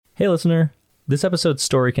Hey, listener. This episode's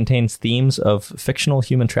story contains themes of fictional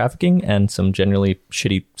human trafficking and some generally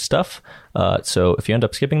shitty stuff. So if you end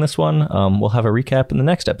up skipping this one, we'll have a recap in the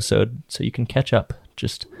next episode so you can catch up.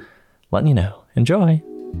 Just letting you know. Enjoy.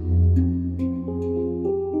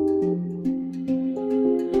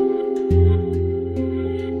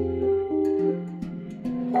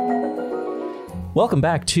 Welcome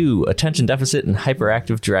back to Attention Deficit and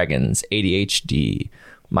Hyperactive Dragons, ADHD.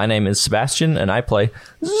 My name is Sebastian, and I play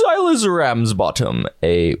Xylus Ramsbottom,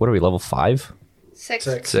 what are we, level 5?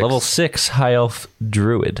 6. Level 6 High Elf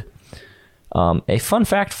Druid. A fun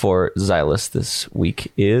fact for Xylus this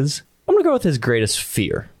week is, I'm going to go with his greatest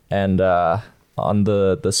fear. And on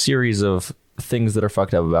the series of things that are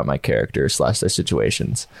fucked up about my character / their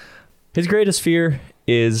situations, his greatest fear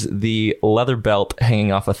is the leather belt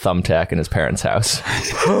hanging off a thumbtack in his parents' house.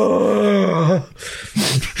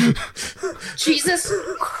 Jesus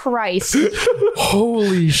Christ.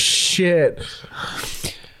 Holy shit.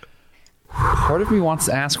 Part of me wants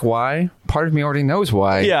to ask why. Part of me already knows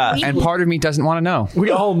why. Yeah. And part of me doesn't want to know. We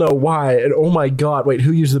all know why. And oh my God. Wait,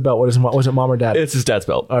 who used the belt? Was it mom or dad? It's his dad's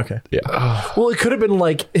belt. Okay. Yeah. Well, it could have been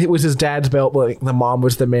like it was his dad's belt, but like the mom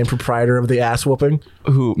was the main proprietor of the ass whooping.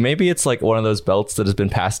 Maybe it's like one of those belts that has been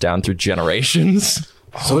passed down through generations.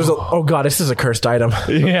 So there's oh God, this is a cursed item.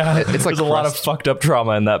 Yeah. It's like there's a lot of fucked up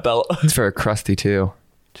trauma in that belt. It's very crusty too.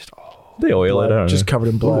 They oil it. I don't Just know. covered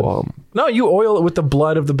in blood. Ooh, No, you oil it with the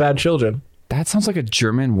blood of the bad children, that sounds like a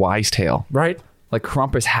German wise tale. right? Like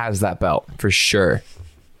Krampus has that belt for sure.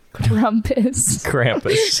 Krampus.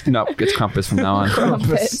 Krampus. No, it's Krampus from now on.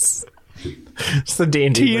 Krampus. It's the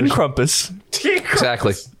D&D Tea and version. Krampus.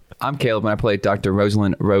 Exactly. I'm Caleb and I play Dr.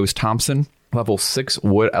 Rosalind Rose Thompson, level 6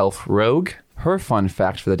 Wood Elf Rogue. Her fun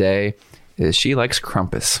fact for the day is she likes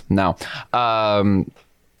Krampus. Now, man,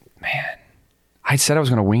 I said I was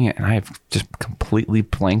going to wing it and I have just completely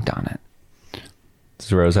blanked on it.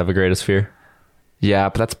 Does Rose have a greatest fear? Yeah,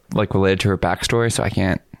 but that's like related to her backstory, so I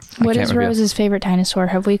can't. What is reveal. Rose's favorite dinosaur?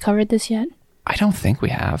 Have we covered this yet? I don't think we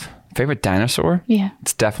have. Favorite dinosaur? Yeah.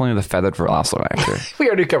 It's definitely the feathered velociraptor. We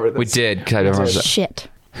already covered this. We did, because I don't remember that. Shit.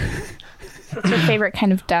 What's your favorite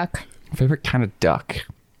kind of duck? Favorite kind of duck?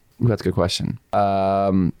 Ooh, that's a good question.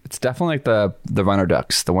 It's definitely like the runner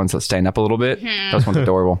ducks, the ones that stand up a little bit. Those ones are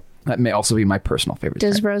adorable. That may also be my personal favorite.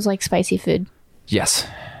 Does type. Rose like spicy food? Yes.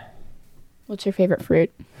 What's her favorite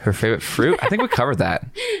fruit? Her favorite fruit? I think we covered that.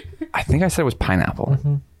 I think I said it was pineapple.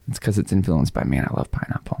 It's because it's influenced by me and I love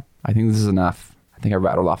pineapple. I think this is enough. I think I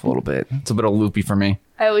rattled off a little bit. It's a bit of loopy for me.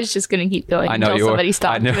 I was just going to keep going I know until you somebody were.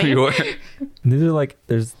 stopped I know me. you were. These are like,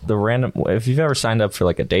 there's the random, if you've ever signed up for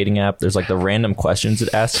like a dating app, there's like the random questions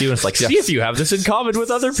it asks you. And it's like, see if you have this in common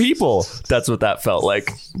with other people. That's what that felt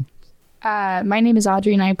like. My name is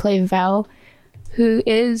Audrey and I play Val, who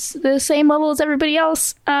is the same level as everybody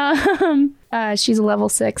else. She's a level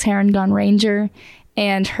 6 Heron Gun Ranger.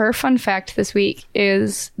 And her fun fact this week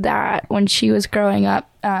is that when she was growing up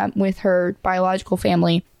with her biological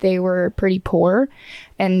family, they were pretty poor.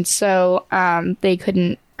 And so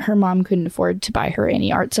her mom couldn't afford to buy her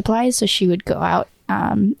any art supplies. So she would go out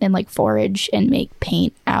and like forage and make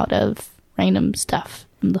paint out of random stuff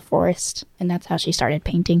in the forest. And that's how she started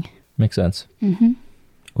painting. Makes sense. Mm-hmm.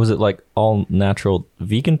 Was it like all natural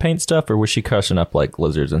vegan paint stuff, or was she crushing up like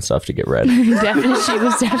lizards and stuff to get red? She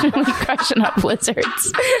was definitely crushing up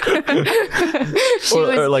lizards.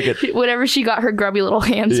 or like whatever she got her grubby little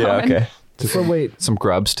hands on. okay. So wait, Some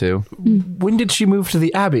grubs too. when did she move to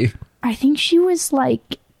the Abbey? I think she was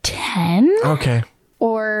like 10, Okay.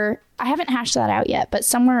 or I haven't hashed that out yet, but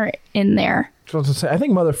somewhere in there. So I was gonna say, I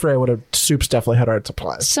think Mother Freya would have. Soup's definitely had art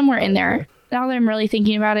supplies. Somewhere in there. Now that I'm really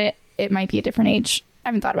thinking about it, it might be a different age. I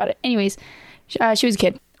haven't thought about it. Anyways, she was a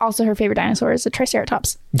kid. Also, her favorite dinosaur is a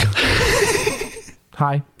Triceratops.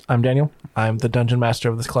 Hi, I'm Daniel. I'm the dungeon master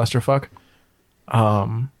of this clusterfuck.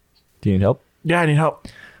 Do you need help? Yeah, I need help.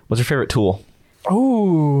 What's your favorite tool?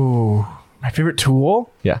 Oh, my favorite tool?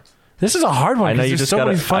 Yeah. This is a hard one. I know you there's just so got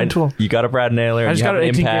many fun tools. You got a Brad Nailer. I And just you got have an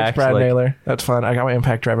an 18 gauge impact. Brad like, Nailer. That's fun. I got my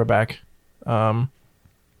impact driver back.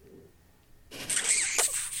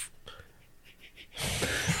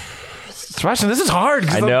 Sebastian, this is hard.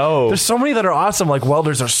 'Cause I know. There's so many that are awesome. Like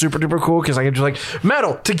welders are super duper cool because I can just like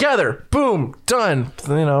metal together, boom, done.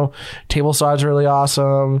 You know, table saw's really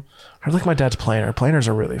awesome. I like my dad's planer. Planers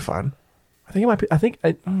are really fun. I think it might be. I think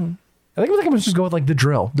I'm gonna just go with like the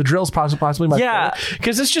drill. The drill's possibly my Yeah.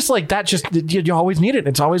 because it's just like that. Just you always need it.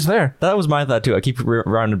 It's always there. That was my thought too. I keep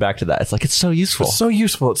rounding back to that. It's like it's so useful. It's so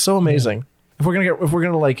useful. It's so amazing. If we're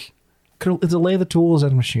gonna like, it's a lay the tools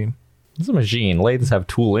and machine. It's a machine. Lathes have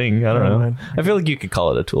tooling. I don't know. man. I feel like you could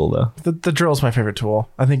call it a tool though. The drill's my favorite tool.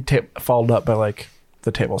 I think followed up by like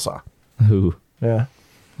the table saw. Who? Yeah.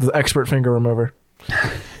 The expert finger remover.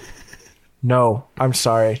 No, I'm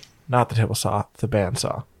sorry. Not the table saw. The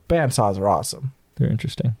bandsaw. Bandsaws are awesome. They're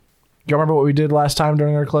interesting. Do you remember what we did last time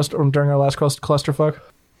during our last clusterfuck?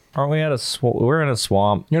 Aren't we at we're in a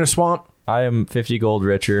swamp. You're in a swamp? I am 50 gold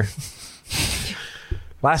richer.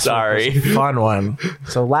 Last Sorry. week was a fun one.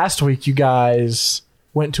 So last week you guys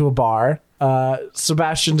went to a bar.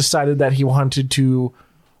 Sebastian decided that he wanted to,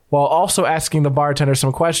 while also asking the bartender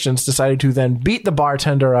some questions, decided to then beat the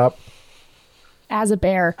bartender up. As a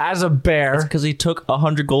bear. As a bear. Because he took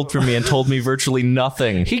 100 gold from me and told me virtually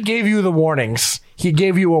nothing. He gave you the warnings. He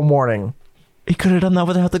gave you a warning. He could have done that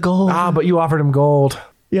without the gold. But you offered him gold.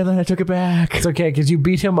 Yeah, then I took it back. It's okay, because you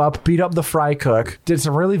beat him up, beat up the fry cook, did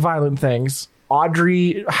some really violent things.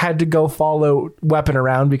 Audrey had to go follow Weapon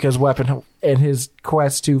around because Weapon, in his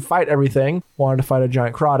quest to fight everything, wanted to fight a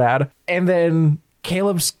giant crawdad. And then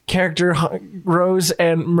Caleb's character, Rose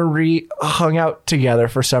and Marie, hung out together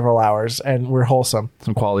for several hours and were wholesome.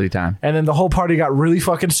 Some quality time. And then the whole party got really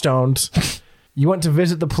fucking stoned. You went to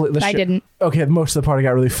visit I didn't. Okay, most of the party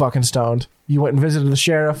got really fucking stoned. You went and visited the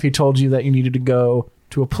sheriff. He told you that you needed to go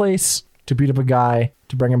to a place to beat up a guy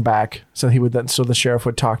to bring him back, so the sheriff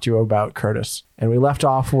would talk to you about Curtis. And we left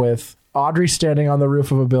off with Audrey standing on the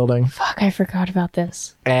roof of a building. Fuck, I forgot about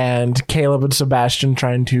this. And Caleb and Sebastian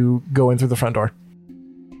trying to go in through the front door.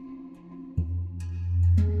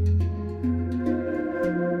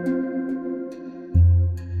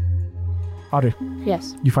 Audrey,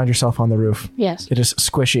 Yes. you find yourself on the roof. Yes. It is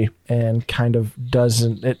squishy and kind of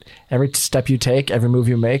doesn't. Every step you take, every move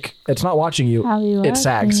you make, it's not watching you. It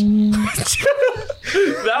sags.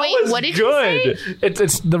 That Wait, was what did good. you say?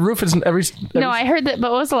 It's the roof isn't every. No, I heard that,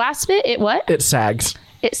 but what was the last bit? It what? It sags.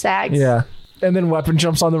 It sags. Yeah, and then Weapon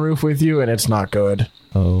jumps on the roof with you, and it's not good.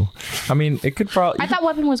 Oh. I mean, it could probably... I thought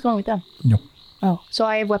Weapon was going with them. No. Oh, so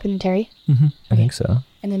I have Weapon and Terry, I think so.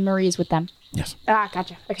 and then Marie's with them. Yes.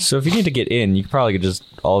 Gotcha. Okay. So if you need to get in, you probably could just,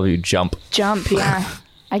 all of you, jump. Jump, yeah.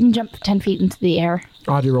 I can jump 10 feet into the air,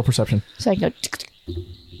 Audrey, roll perception. so I can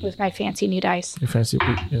go with my fancy new dice. You fancy?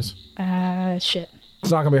 Yes. Shit.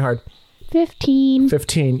 It's not gonna be hard. 15.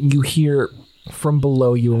 15. You hear from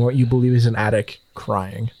below you in what you believe is an attic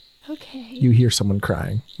crying. Okay. You hear someone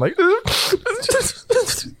crying, like, and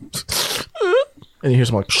you hear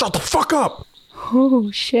someone like, "Shut the fuck up! Oh,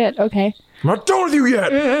 shit. Okay. I'm not done with you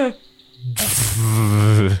yet."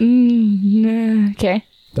 Okay.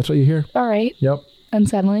 That's what you hear. All right. Yep.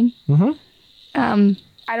 Unsettling. Mm-hmm.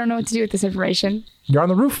 I don't know what to do with this information. You're on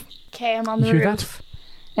the roof. Okay, I'm on the You hear roof.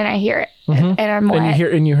 And I hear it. And I'm wet.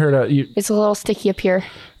 And you heard It's a little sticky up here.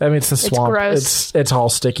 I mean, it's the swamp. gross. It's all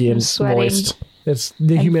sticky and sweating. moist. It's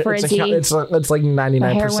the humid. frizzy. It's like My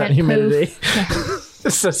hair 99% went humidity. poof.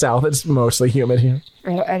 It's the south. It's mostly humid here.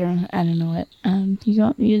 I don't know what.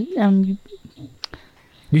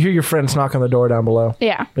 You hear your friends knock on the door down below.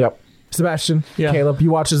 Yeah. Yep. Sebastian, Yeah. Caleb, you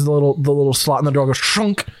watch as the little slot in the door goes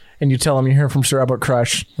shrunk, and you tell him you hear from Sir Albert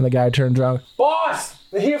Crush, and the guy turns around. Boss,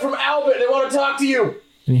 they hear from Albert. They want to talk to you.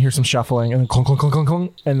 And you hear some shuffling, and then clunk, clunk, clunk, clunk,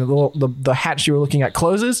 clunk, and the hatch you were looking at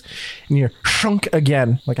closes, and you hear shrunk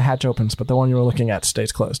again, like a hatch opens, but the one you were looking at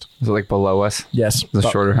stays closed. Is it like below us? Yes, The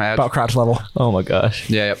shorter hatch? about crouch level. Oh my gosh.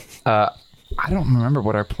 Yeah, yep. I don't remember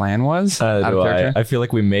what our plan was. out of character. I feel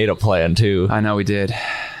like we made a plan too. I know we did.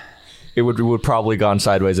 It would probably gone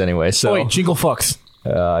sideways anyway. So Oh wait, jingle fucks.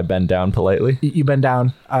 I bend down politely. You bend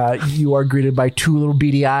down. You are greeted by two little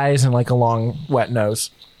beady eyes and like a long wet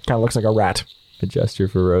nose. Kind of looks like a rat. A gesture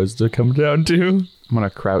for Rose to come down too. I'm gonna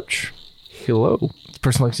crouch. Hello. This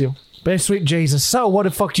person looks at you. Babe, sweet Jesus. So, what the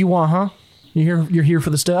fuck do you want, huh? You're here for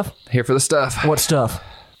the stuff? Here for the stuff. What stuff?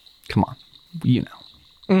 Come on. You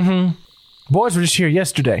know. Boys were just here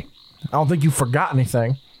yesterday. I don't think you forgot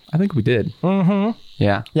anything. I think we did. Mm-hmm.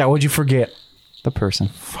 Yeah. Yeah, what'd you forget? The person.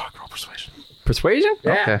 Fuck, roll persuasion. Persuasion?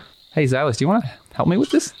 Yeah. Okay. Hey, Xylus, do you want to help me with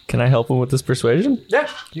this? Can I help him with this persuasion? Yeah,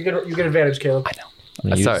 you get advantage, Caleb. I know. I'm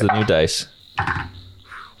gonna use Sorry. the new dice.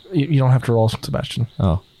 You don't have to roll, Sebastian.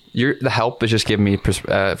 Oh. The help is just giving me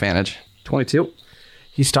advantage. 22.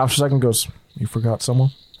 He stops for a second and goes, you forgot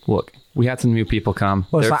someone? Look, we had some new people come.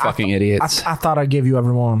 Well, it's They're like, fucking idiots. I thought I gave you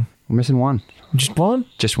everyone. We're missing one. Just one?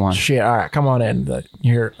 Just one. Shit, all right, come on in.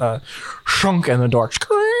 You hear shrunk and the door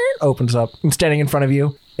opens up. And standing in front of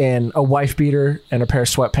you in a wife beater and a pair of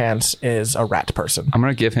sweatpants is a rat person. I'm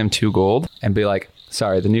going to give him 2 gold and be like,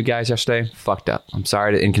 sorry, the new guys yesterday fucked up. I'm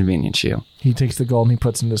sorry to inconvenience you. He takes the gold and he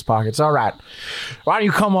puts it in his pockets. All right. Why don't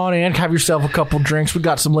you come on in, have yourself a couple drinks? We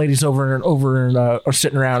got some ladies over or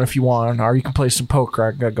sitting around if you want, or you can play some poker.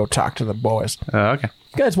 I gotta go talk to the boys. Okay.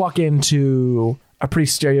 You guys walk into a pretty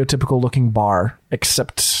stereotypical looking bar,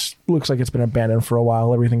 except looks like it's been abandoned for a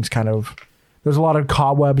while. Everything's there's a lot of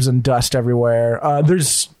cobwebs and dust everywhere.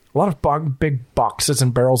 There's a lot of big boxes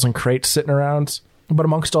and barrels and crates sitting around. But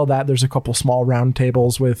amongst all that, there's a couple small round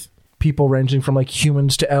tables with people ranging from like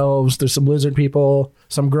humans to elves. There's some lizard people,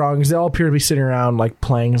 some grungs. They all appear to be sitting around like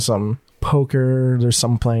playing some poker. There's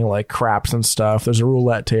some playing like craps and stuff. There's a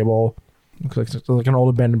roulette table. Looks like an old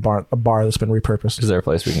abandoned bar, a bar that's been repurposed. Is there a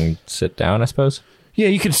place we can sit down, I suppose? Yeah,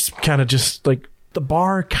 you could kind of just like, the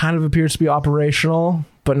bar kind of appears to be operational,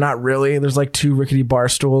 but not really. There's like 2 rickety bar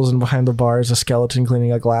stools, and behind the bar is a skeleton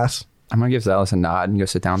cleaning a glass. I'm going to give Xylus a nod and go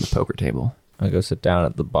sit down at the poker table. I'll go sit down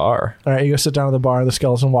at the bar. All right, you go sit down at the bar. The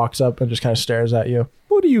skeleton walks up and just kind of stares at you.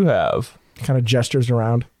 What do you have? Kind of gestures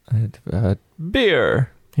around.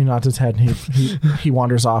 Beer. He nods his head and he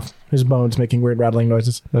wanders off. His bones making weird rattling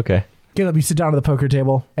noises. Okay. Caleb, you sit down at the poker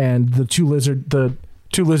table, and the two lizard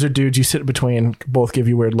dudes you sit between both give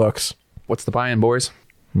you weird looks. What's the buy-in, boys?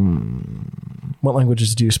 What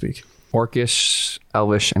languages do you speak? Orcish,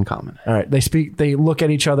 Elvish, and Common. All right, they look at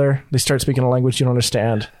each other. They start speaking a language you don't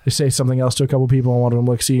understand. They say something else to a couple people, and one of them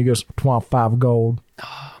looks at you and goes, 25 gold.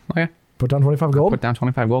 Okay. Put down 25 gold? Put down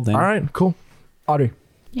 25 gold then. All right, cool. Audrey,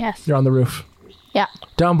 Yes. you're on the roof. Yeah.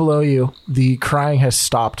 Down below you, the crying has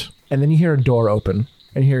stopped, and then you hear a door open.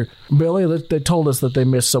 And you hear, Billy, they told us that they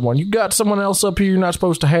missed someone. You got someone else up here you're not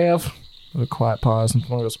supposed to have? A quiet pause, and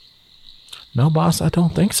someone goes, no, boss, I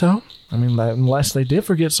don't think so. I mean, unless they did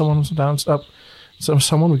forget someone down up.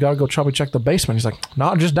 Someone, we gotta go probably check the basement. He's like,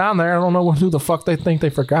 no, just down there. I don't know who the fuck they think they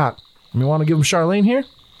forgot. We want to give them Charlene here?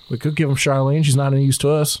 We could give them Charlene. She's not any use to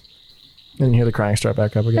us. And you hear the crying start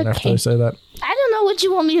back up again after they say that. I don't know what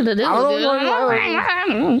you want me to do, dude.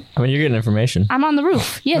 I mean, you're getting information. I'm on the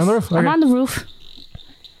roof. Yes, On the roof? I'm Okay. on the roof.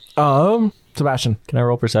 Sebastian. Can I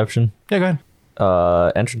roll perception? Yeah, go ahead.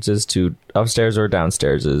 Entrances to upstairs or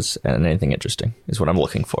downstairs and anything interesting is what I'm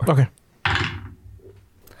looking for. Okay.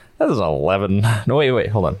 That is 11. No, wait,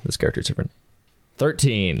 hold on. This character's different.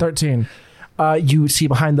 13. 13. You see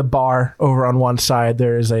behind the bar over on one side,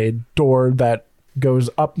 there is a door that goes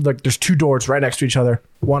up. Like, there's 2 doors right next to each other.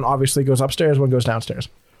 One obviously goes upstairs, one goes downstairs.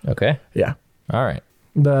 Okay. Yeah. All right.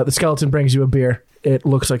 The skeleton brings you a beer. It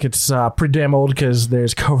looks like it's pretty damn old because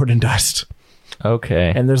there's covered in dust.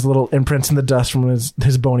 Okay. And there's little imprints in the dust from when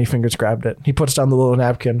his bony fingers grabbed it. He puts down the little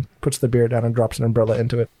napkin, puts the beer down, and drops an umbrella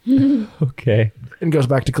into it. Okay. And goes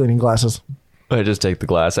back to cleaning glasses. I just take the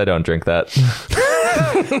glass. I don't drink that.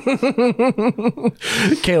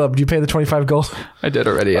 Caleb, do you pay the 25 gold? I did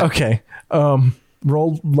already. Yeah. Okay.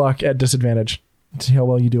 Roll luck at disadvantage. See how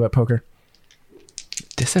well you do at poker.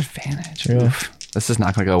 Disadvantage. Yeah. Oof. This is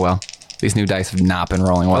not going to go well. These new dice have not been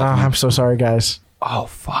rolling well. I'm so sorry, guys. Oh,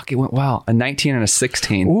 fuck. It went well. A 19 and a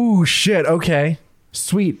 16. Ooh, shit. Okay.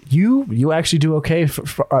 Sweet. You actually do okay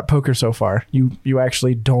at poker so far. You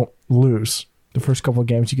actually don't lose the first couple of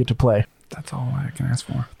games you get to play. That's all I can ask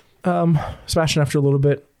for. Sebastian, after a little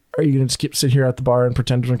bit, are you going to sit here at the bar and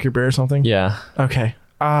pretend to drink your beer or something? Yeah. Okay.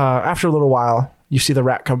 After a little while, you see the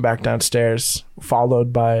rat come back downstairs,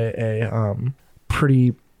 followed by a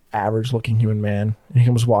pretty average-looking human man. And he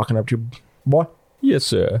comes walking up to you. Boy, Yes,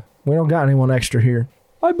 sir. we don't got anyone extra here.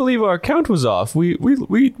 I believe our count was off.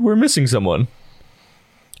 We're missing someone.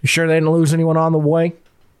 You sure they didn't lose anyone on the way?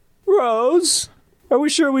 Rose, are we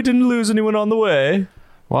sure we didn't lose anyone on the way?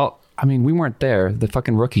 Well, I mean, we weren't there. The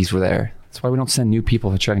fucking rookies were there. That's why we don't send new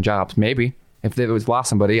people to checking jobs. Maybe. If they was lost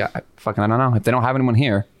somebody, I don't know. If they don't have anyone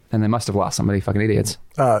here, then they must have lost somebody. Fucking idiots.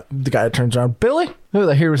 The guy turns around. Billy? Who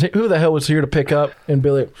the hell was here to pick up? And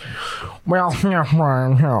Billy, well,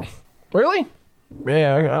 really?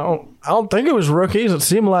 Yeah, I don't think it was rookies. It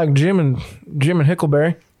seemed like Jim and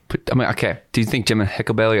Hickleberry. Okay. Do you think Jim and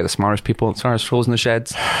Hickleberry are the smartest people as far as tools in the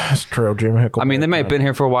sheds? That's true, Jim and Hickleberry. I mean, they may have been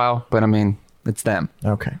here for a while, but I mean, it's them.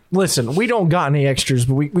 Okay. Listen, we don't got any extras,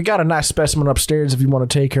 but we got a nice specimen upstairs if you want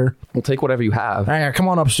to take her. We'll take whatever you have. All right, come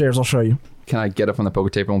on upstairs. I'll show you. Can I get up on the poker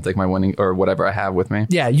table and take my winning or whatever I have with me?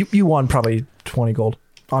 Yeah, you won probably 20 gold.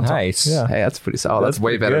 On top. Nice. Yeah. Hey, that's pretty solid. That's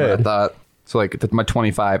way pretty better than I good. thought. So like my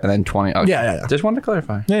 25 and then 20. Okay. Yeah. Just wanted to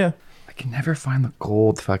clarify. Yeah. I can never find the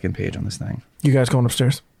gold fucking page on this thing. You guys going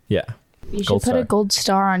upstairs? Yeah. You should Gold put a star. gold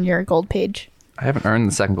star on your gold page. I haven't earned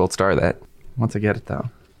the second gold star yet. Once I get it though.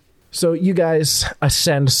 So you guys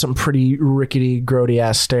ascend some pretty rickety, grody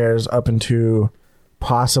ass stairs up into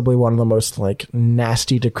possibly one of the most like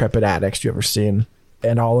nasty, decrepit attics you've ever seen.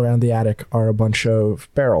 And all around the attic are a bunch of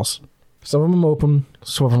barrels. Some of them open,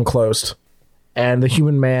 some of them closed. And the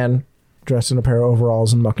human man, dressed in a pair of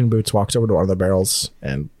overalls and mucking boots, walks over to one of the barrels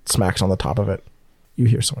and smacks on the top of it. You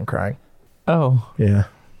hear someone crying. Oh. Yeah.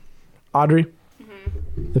 Audrey,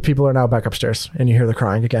 the people are now back upstairs, and you hear the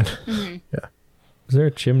crying again. Yeah. Is there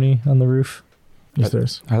a chimney on the roof? Yes, there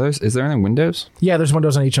is. Is there any windows? Yeah, there's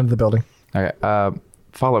windows on each end of the building. Okay.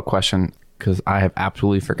 Follow-up question, because I have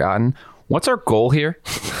absolutely forgotten. What's our goal here?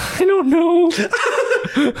 I don't know.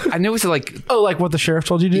 I knew it was like, Oh, like what the sheriff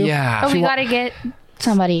told you to do? yeah, Oh, we gotta get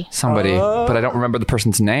somebody. but I don't remember the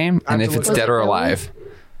person's name and if it's Was dead it or Billy? alive.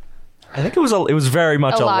 I think it was very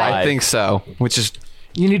much Alive. I think so. Which is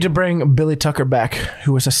You need to bring Billy Tucker back,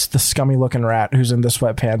 who was the scummy looking rat who's in the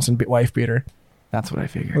sweatpants and wife beater. that's what I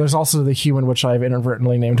figured. There's also the human, which I've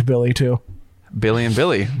inadvertently named Billy too. Billy and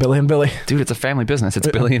Billy, Billy and Billy. dude, it's a family business. It's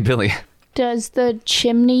Billy and Billy. Does the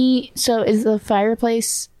chimney? So is the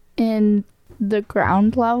fireplace in the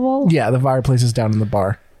ground level? Yeah, the fireplace is down in the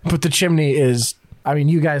bar, but the chimney is. I mean,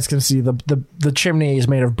 you guys can see the chimney is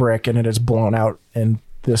made of brick and it is blown out in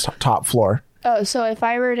this top floor. Oh, so if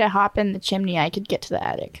I were to hop in the chimney, I could get to the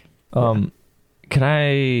attic. Can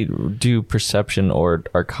I do perception or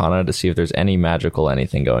arcana to see if there's any magical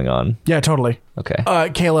anything going on? Yeah, totally. Okay.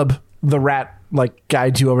 Caleb, the rat, like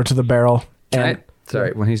guides you over to the barrel.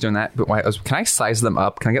 Sorry, when he's doing that, but can I size them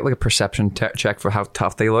up? Can I get like a perception check for how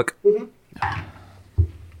tough they look?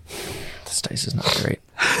 This dice is not great.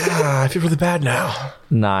 I feel really bad now.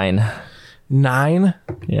 9. 9.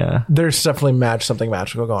 Yeah. There's definitely something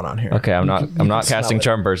magical going on here. Okay, I'm not casting it.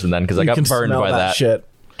 charm person then because I You got can burned smell by that. shit.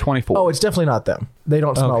 24. Oh, it's definitely not them. They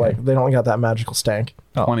don't smell Okay. like. They don't got that magical stank.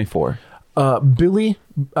 24. Billy,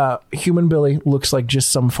 human Billy looks like just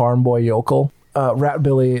some farm boy yokel. Rat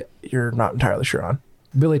Billy, you're not entirely sure on.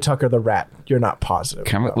 Billy Tucker, the rat, you're not positive.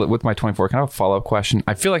 With my 24, can I have a follow-up question?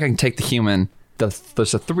 I feel like I can take the human. There's the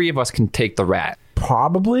three of us can take the rat.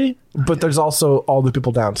 Probably, but there's also all the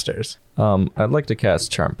people downstairs. I'd like to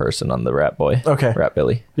cast charm person on the rat boy. Okay. Rat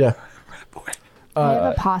Billy. Yeah. I have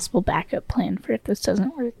a possible backup plan for if this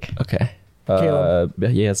doesn't work. Okay. Caleb?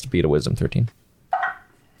 He has to beat a wisdom 13.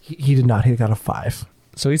 He did not. He got a 5.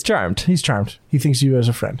 So he's charmed. He's charmed. He thinks you as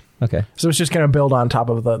a friend. Okay. So it's just going to build on top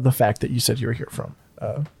of the fact that you said you were here from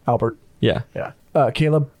Albert. Yeah. Yeah.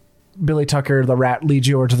 Caleb, Billy Tucker, the rat, leads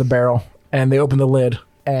you over to the barrel, and they open the lid,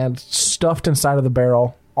 and stuffed inside of the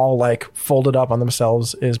barrel, all like folded up on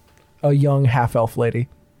themselves, is a young half-elf lady.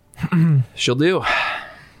 She'll do.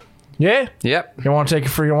 Yeah. Yep. You want to take it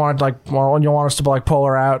for you want us to like pull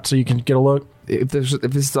her out so you can get a look. If this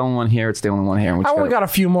is the only one here, it's the only one here. I only got a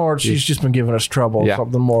few more. She's just been giving us trouble. Yeah.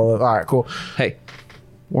 Something more. All right, cool. Hey,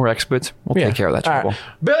 we're experts. We'll Yeah. take care of that All trouble. right.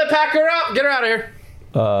 Billy, pack her up. Get her out of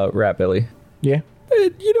here. Rat Billy. Yeah.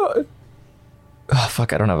 You know. Oh,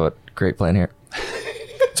 fuck. I don't have a great plan here.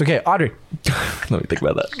 It's okay. Audrey, Let me think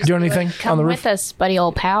about that. you doing anything on Come the roof? with us, buddy,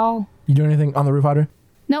 old pal. You doing anything on the roof, Audrey?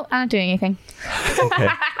 No, I'm not doing anything. Okay.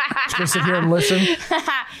 Just gonna sit here and listen.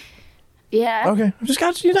 Yeah. Okay. I just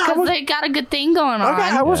got you. Because they got a good thing going on. Okay,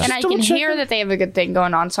 I was and just I can double-checking. hear that they have a good thing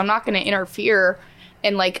going on, so I'm not going to interfere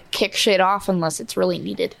and like kick shit off unless it's really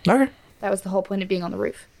needed. Okay. That was the whole point of being on the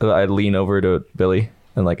roof. I lean over to Billy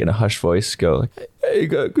and like in a hushed voice go like, "Hey,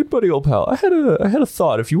 good buddy, old pal. I had a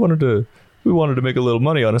thought. If you wanted to, we wanted to make a little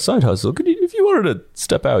money on a side hustle. If you wanted to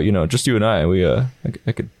step out, just you and I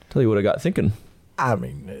could tell you what I got thinking. I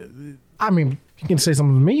mean, you can say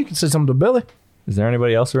something to me. You can say something to Billy. Is there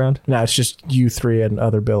anybody else around? No, it's just you three and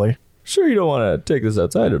other Billy. Sure, you don't want to take this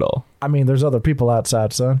outside at all. I mean, there's other people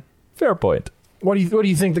outside, son. Fair point. What do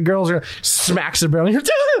you think the girls are smacks the barrel?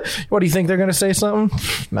 What do you think they're gonna say something?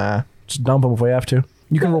 Nah, just dump them if we have to.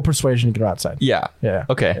 You can roll persuasion. You can go outside. Yeah. Yeah.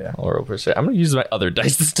 Okay. Yeah. I'll roll persuasion. I'm gonna use my other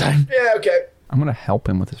dice this time. Yeah. Okay. I'm gonna help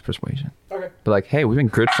him with his persuasion. Okay. But like, hey, we've been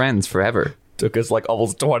good friends forever. Took us like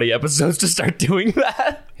almost 20 episodes to start doing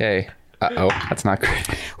that. Hey, that's not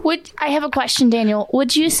great. I have a question, Daniel.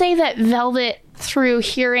 Would you say that Velvet, through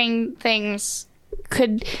hearing things,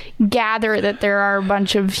 could gather that there are a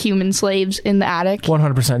bunch of human slaves in the attic?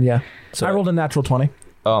 100%. Yeah. So- I rolled a natural 20.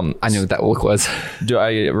 I knew what that look was. Do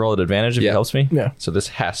I roll at advantage if Yeah. it helps me? Yeah. So this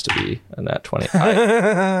has to be a nat 20.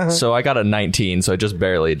 So I got a 19, so I just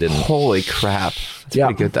barely didn't. Holy crap! That's Yeah.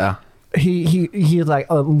 pretty good though. He's like,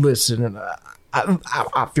 listen,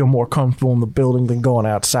 I feel more comfortable in the building than going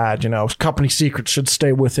outside. Company secrets should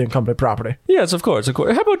stay within company property. Yes, of course. How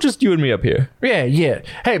about just you and me up here? Yeah.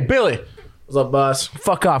 Hey, Billy. What's up, boss?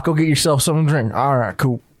 Fuck off. Go get yourself something to drink. All right,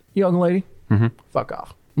 cool. Young lady. Mm-hmm. Fuck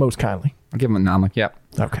off. Most kindly. I'll give him a nod. Like, yep.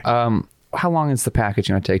 Okay. How long is the package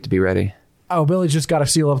gonna take to be ready? Oh, Billy's just got to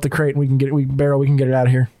seal up the crate and we can get it out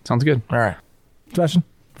of here. Sounds good. All right. Sebastian,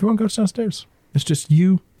 everyone goes downstairs. It's just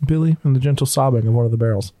you, Billy, and the gentle sobbing of one of the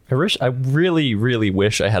barrels. I really, really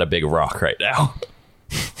wish I had a big rock right now.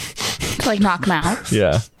 To like knock them out?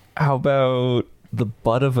 Yeah. How about the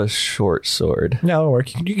butt of a short sword? Yeah, that'll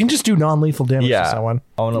work. You can just do non-lethal damage to Yeah. someone.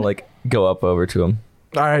 I want to like go up over to him.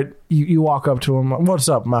 All right, you walk up to him. What's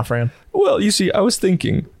up, my friend? Well, you see, I was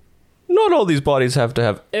thinking, not all these bodies have to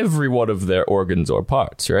have every one of their organs or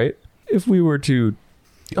parts, right? If we were to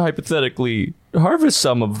hypothetically harvest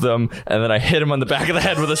some of them, and then I hit him on the back of the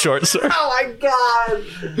head with a short sword. Oh my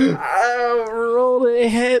god! I rolled a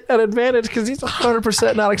hit at advantage because he's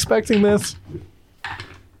 100% not expecting this.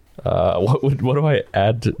 What do I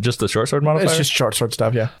add? Just the short sword modifier? It's just short sword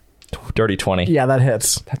stuff, yeah. Dirty 20. Yeah, that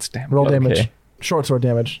hits. That's damn. Roll Okay. damage. Short sword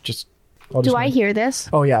damage. Do I hear this?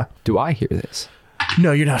 Oh yeah. Do I hear this?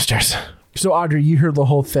 No, you're downstairs. So Audrey, you heard the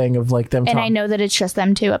whole thing of like them. And I know that it's just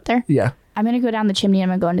them two up there. Yeah. I'm going to go down the chimney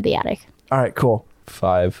and I'm going to go into the attic. All right. Cool.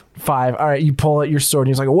 5. 5. All right. You pull out your sword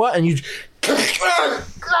and he's like, "What?" And you. What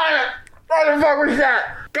the fuck was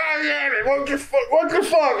that? God damn it! What the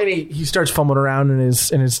fuck? And he starts fumbling around in his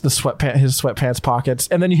sweatpants pockets,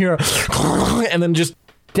 and then you hear, and then just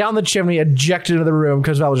down the chimney, ejected into the room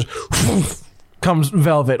because Val just comes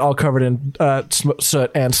Velvet, all covered in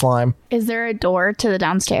soot and slime. Is there a door to the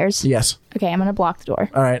downstairs? Yes. Okay, I'm going to block the door.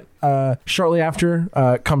 All right. Shortly after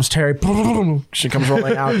comes Terry. She comes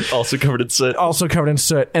rolling out, Also covered in soot. also covered in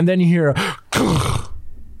soot, and then you hear,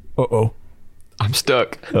 "Uh-oh, I'm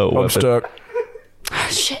stuck. Oh, I'm weapon. stuck."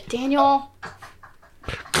 Shit, Daniel.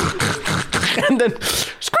 And then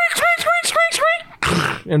squeak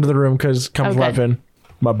into the room because comes Okay. weapon.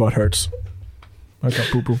 My butt hurts. I got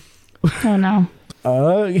poo poo. Oh, no.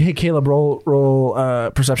 Hey Caleb, roll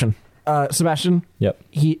perception. Sebastian. Yep.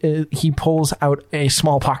 He pulls out a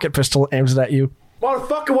small pocket pistol, aims it at you.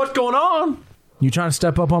 Motherfucker, what's going on? You trying to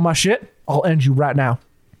step up on my shit? I'll end you right now.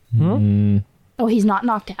 Oh, he's not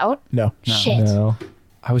knocked out? No. Shit. No.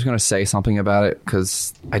 I was going to say something about it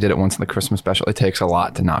because I did it once in the Christmas special. It takes a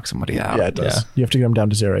lot to knock somebody out. Yeah, it does. Yeah. You have to get him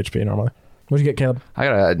down to 0 HP normally. What'd you get, Caleb? I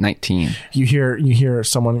got a 19. You hear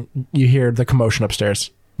the commotion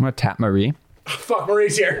upstairs. I'm going to tap Marie Fuck,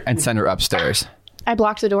 Marie's here. and send her upstairs. I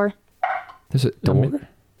blocked the door. There's a door?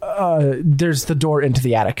 There's the door into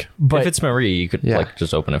the attic, but If it's Marie, you could Yeah.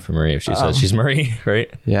 just open it for Marie if she says she's Marie,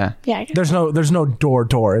 right? Yeah. Yeah. there's no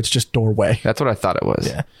door. It's just doorway. That's what I thought it was.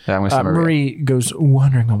 Yeah. I'm going to send Marie. Marie goes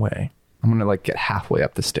wandering away. I'm going to get halfway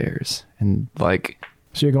up the stairs and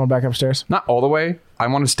So you're going back upstairs? not all the way. I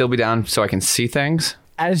want to still be down so I can see things.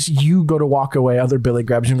 As you go to walk away, other Billy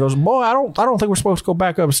grabs you and goes, "Boy, I don't think we're supposed to go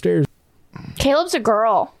back upstairs." Caleb's a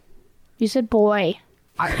girl. You said boy.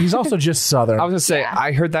 He's also just Southern. I was going to say, Yeah.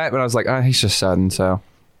 I heard that, but I was like, oh, he's just sudden. So,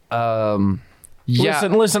 yeah.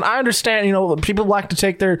 Listen, I understand, people like to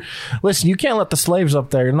take their... Listen, you can't let the slaves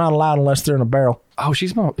up there. You're not allowed unless they're in a barrel. Oh,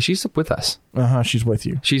 she's with us. Uh-huh, she's with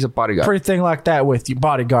you. She's a bodyguard. Everything like that with you.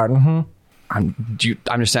 Bodyguard, I'm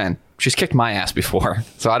just saying, she's kicked my ass before,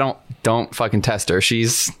 so I don't fucking test her.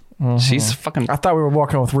 She's fucking. I thought we were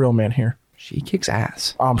walking with real men here. She kicks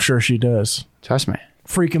ass. I'm sure she does. Trust me.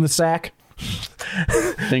 Freak in the sack.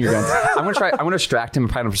 Finger guns. I'm gonna distract him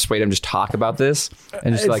and try to persuade him to just talk about this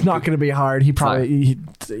and just It's not going to be hard. He probably...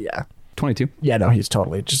 yeah. 22. Yeah, no, he's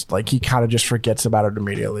totally just he kind of just forgets about it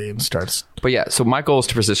immediately and starts... But yeah, so my goal is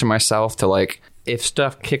to position myself to if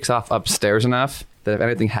stuff kicks off upstairs enough that if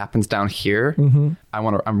anything happens down here, I'm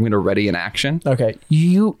gonna ready an action. Okay,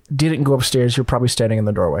 you didn't go upstairs. You're probably standing in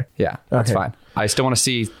the doorway. Yeah, that's Okay. fine. I still want to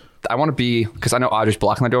see. I want to be, because I know Audrey's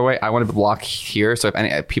blocking the doorway. I want to block here, so if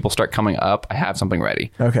any people start coming up, I have something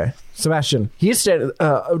ready. Okay, Sebastian. He's standing.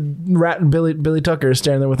 Rat and Billy Tucker is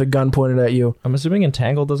standing there with a gun pointed at you. I'm assuming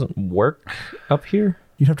Entangle doesn't work up here.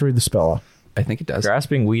 You'd have to read the spell off. I think it does.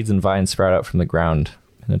 Grasping weeds and vines sprout out from the ground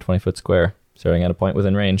in a 20-foot square, starting at a point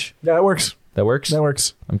within range. Yeah, that works. That works? That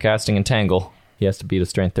works. I'm casting Entangle. He has to beat a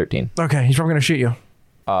strength 13. Okay, he's probably gonna shoot you.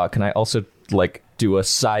 Can I also, do a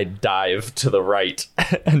side dive to the right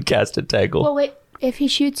and cast Entangle? Well, wait. If he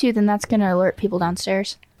shoots you, then that's going to alert people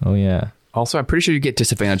downstairs. Oh, yeah. Also, I'm pretty sure you get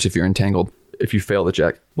disadvantage if you're entangled if you fail the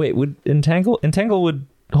check. Wait, would Entangle would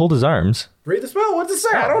hold his arms. Read the spell. What's it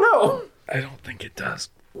say? I don't know. I don't think it does.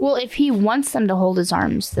 Well, if he wants them to hold his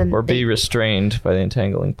arms, then Or be restrained by the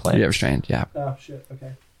entangling plant. Yeah, restrained. Yeah. Oh shit.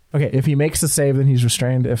 Okay. Okay, if he makes the save, then he's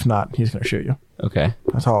restrained. If not, he's gonna shoot you. Okay.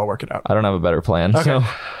 That's how I'll work it out. I don't have a better plan. Okay. So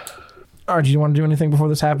All right, do you want to do anything before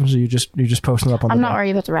this happens, or you just posting up on the I'm door? not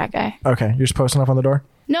worried about the rat guy. Okay, you're just posting up on the door?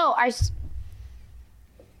 No,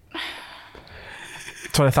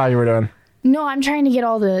 That's what I thought you were doing. No, I'm trying to get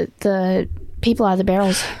all the people out of the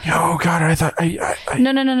barrels. Yo, God, I thought...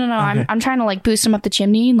 No. Okay. I'm trying to boost them up the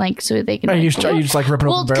chimney, so they can. Are you just ripping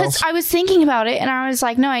well, open barrels? because I was thinking about it, and I was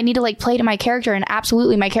like, no, I need to play to my character, and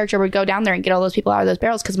absolutely, my character would go down there and get all those people out of those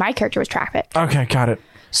barrels because my character was trafficked. Okay, got it.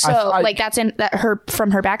 So I- that's in that her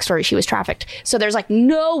from her backstory, she was trafficked. So there's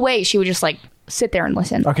no way she would just sit there and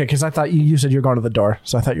listen. Okay, because I thought you said you were going to the door,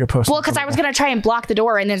 so I thought you were posting. Well, because I was gonna try and block the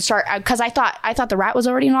door and then start, because I thought the rat was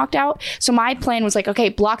already knocked out. So my plan was like, okay,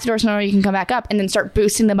 block the door so nobody can come back up, and then start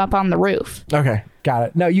boosting them up on the roof. Okay, got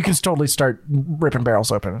it. No, you can totally start ripping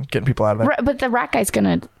barrels open and getting people out of there. But the rat guy's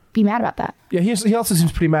gonna be mad about that. Yeah, he also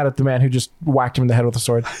seems pretty mad at the man who just whacked him in the head with a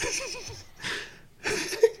sword.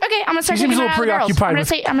 Okay, I'm gonna start He taking seems him a out of little the barrels.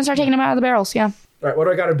 preoccupied I'm gonna start taking him out of the barrels. Yeah. All right, what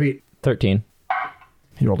do I got to beat? 13.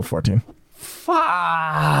 He rolled a 14.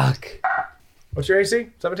 Fuck. What's your AC?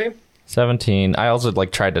 17? 17. I also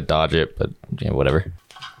tried to dodge it, but whatever.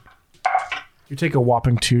 You take a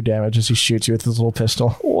whopping 2 damage as he shoots you with his little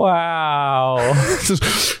pistol. Wow.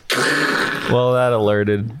 Well, that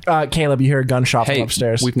alerted. Caleb, you hear a gunshot from Hey,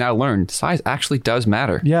 upstairs. we've now learned size actually does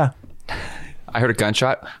matter. Yeah. I heard a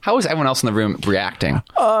gunshot. How is everyone else in the room reacting?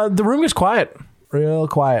 The room gets quiet. Real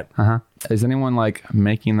quiet. Is anyone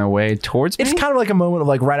making their way towards me? It's kind of like a moment of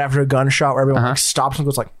right after a gunshot where everyone stops and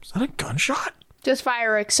goes is that a gunshot? Just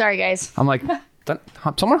fireworks. Sorry, guys. I'm like,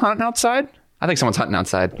 someone hunting outside? I think someone's hunting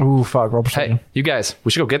outside. Ooh, fuck. Roll perception. Hey, you guys,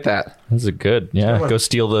 we should go get that. This is good. Yeah, go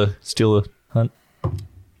steal the hunt.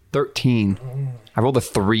 13. I rolled a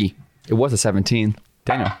 3. It was a 17.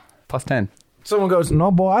 Daniel, plus 10. Someone goes,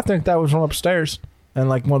 no, boy, I think that was from upstairs. And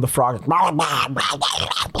one of the frogs.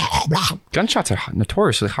 Gunshots are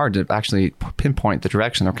notoriously hard to actually pinpoint the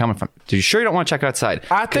direction they're coming from. Are you sure you don't want to check outside?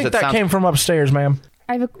 I think that came from upstairs, ma'am.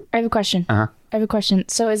 I have a question. I have a question.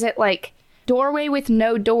 So is it doorway with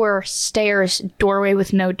no door, stairs, doorway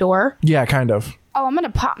with no door? Yeah, kind of. Oh, I'm gonna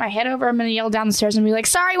pop my head over. I'm gonna yell down the stairs and be like,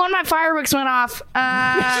 "Sorry, one of my fireworks went off."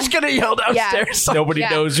 Just gonna yell downstairs. Nobody Yeah.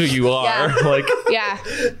 knows who you are. Yeah. Yeah,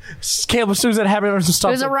 Caleb, as soon as that happened, I was just it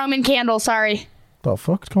stopped. was a Roman candle. Sorry. The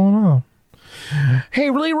fuck's going on? Hey,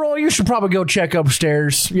 Leroy, you should probably go check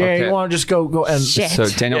upstairs. Yeah, Okay. you want to just go and Shit. So,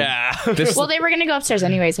 Daniel, this, Well, they were gonna go upstairs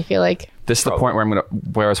anyways. I feel like. this is the point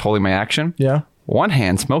where I was holding my action. yeah. One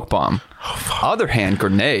hand, smoke bomb. Other hand,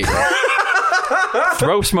 grenade.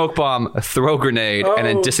 Throw smoke bomb, throw grenade, and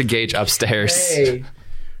then disengage upstairs. Hey,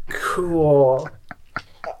 cool.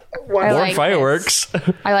 I like Fireworks.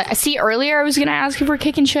 I see. Earlier, I was gonna ask if we're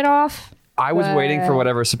kicking shit off. I was waiting for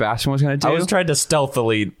whatever Sebastian was going to do. I was trying to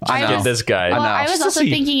stealthily I know. get this guy. Well, know. I was Just to also see.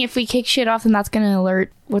 thinking if we kick shit off, then that's gonna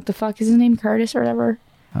alert. What the fuck is his name? Curtis or whatever.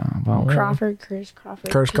 well, Curtis Crawford.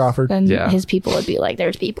 Crawford. Then Yeah. his people would be like,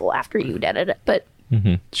 "There's people after you." But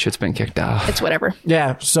shit's been kicked off. it's whatever.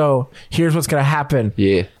 Yeah, so here's what's going to happen.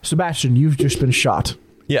 Yeah. Sebastian, you've just been shot.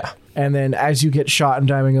 Yeah. And then as you get shot and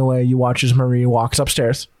diving away, you watch as Marie walks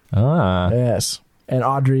upstairs. Ah. Yes. And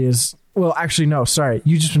Audrey is... Well, actually, no, sorry.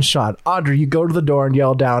 You just been shot. Audrey, you go to the door and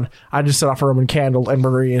yell down, I just set off a Roman candle, and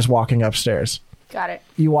Marie is walking upstairs. Got it.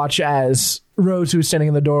 You watch as Rose, who's standing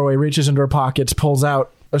in the doorway, reaches into her pockets, pulls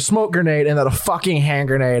out a smoke grenade and then a fucking hand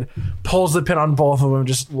grenade, pulls the pin on both of them,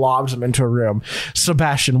 just lobs them into a room.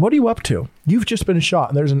 Sebastian, what are you up to? You've just been shot,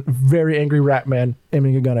 and there's a very angry rat man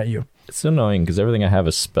aiming a gun at you. It's annoying because everything I have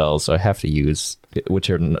is spells, so I have to use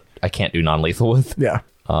I can't do non-lethal with. Yeah.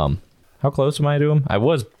 How close am I to him? I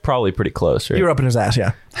was probably pretty close, right? You were up in his ass,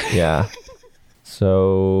 yeah. Yeah.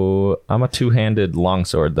 So I'm a two-handed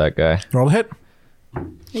longsword, that guy. Roll a hit.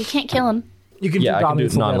 You can't kill him. You can Yeah, I can do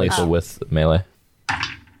non-lethal non-lethal damage. with melee.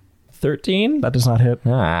 13? That does not hit.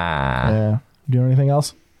 Ah. Yeah. Do anything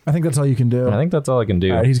else? I think that's all you can do. I think that's all I can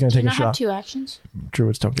do. All right, he's going to Do take you a not have shot. 2 actions?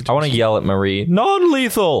 Druids don't get I want to yell at Marie,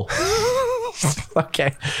 non-lethal!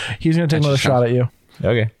 Okay. He's going to take another shot at you.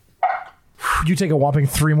 Okay. You take a whopping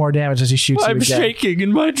 3 more damage as he shoots you I'm again. shaking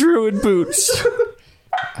in my druid boots.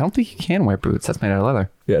 I don't think you can wear boots. That's made out of leather.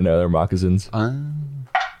 Yeah, no, they're moccasins. Oh,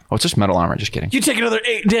 it's just metal armor. Just kidding. You take another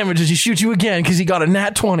 8 damage as he shoots you again because he got a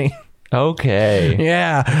nat 20. Okay.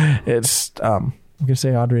 Yeah. It's, I'm going to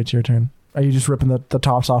say, Audrey, it's your turn. Are you just ripping the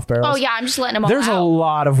tops off barrels? Oh yeah, I'm just letting him all There's a out.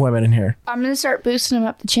 lot of women in here. I'm gonna start boosting him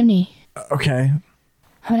up the chimney. Okay. I'm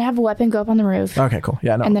gonna have a weapon go up on the roof. Okay, cool.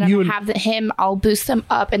 Yeah, no. And then I'm you gonna have him. I'll boost them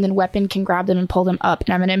up, and then weapon can grab them and pull them up.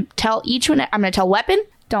 And I'm gonna tell each one. I'm gonna tell weapon,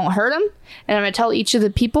 don't hurt him. And I'm gonna tell each of the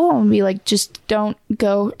people, I'm gonna be like, just don't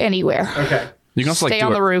go anywhere. Okay. You can also Stay do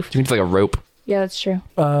on the roof. You can do a rope. Yeah, that's true.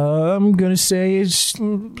 I'm going to say it's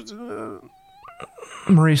Marie's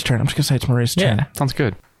turn. I'm just going to say it's Marie's turn. Yeah. Sounds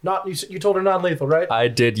good. Not you told her non-lethal, right? I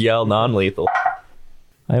did yell non-lethal.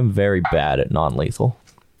 I am very bad at non-lethal.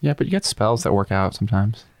 Yeah, but you get spells that work out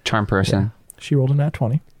sometimes. Charm person. She rolled a nat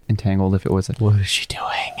 20. Entangled if it was a... What is she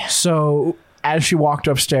doing? So as she walked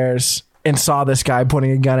upstairs and saw this guy pointing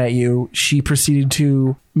a gun at you, she proceeded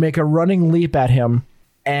to make a running leap at him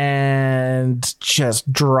and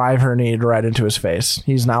just drive her knee right into his face.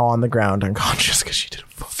 He's now on the ground unconscious because she did a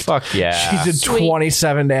fucking Fuck yeah. She did Sweet.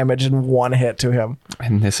 27 damage in one hit to him.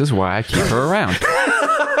 And this is why I keep her around.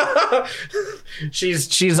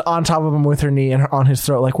 She's on top of him with her knee and on his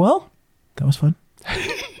throat, like, well, that was fun.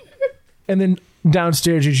 And then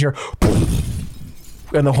downstairs you hear,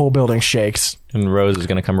 and the whole building shakes. And Rose is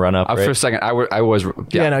going to come run up, right? For a second, I was.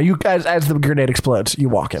 Yeah, no, you guys, as the grenade explodes, you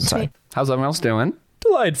walk inside. Sweet. How's everyone else doing?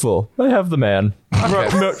 Delightful. I have the man.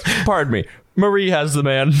 Pardon me. Marie has the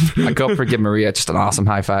man. I go up for give Maria just an awesome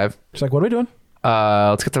high five. She's like, what are we doing?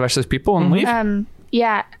 Let's get the rest of those people and leave.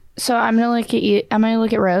 Yeah. So I'm gonna look at you. I'm gonna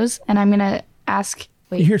look at Rose, and I'm gonna ask. You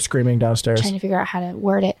Wait, hear screaming downstairs. trying to figure out how to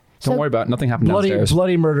word it. Don't worry about it. Nothing happened Bloody, downstairs.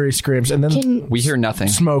 bloody murdery screams, and then Can We hear nothing.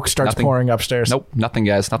 smoke starts Nothing. pouring upstairs. Nope, nothing,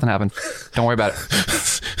 guys. Nothing happened. Don't worry about it.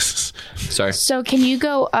 Sorry. so can you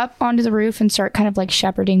go up onto the roof and start kind of like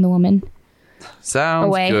shepherding the woman Sounds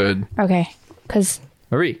away? good. Okay, because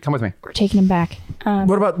Marie, come with me. we're taking him back.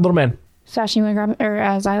 What about little man? Sasha, you want to grab him, or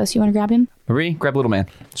Xylus, you want to grab him? Marie, grab little man.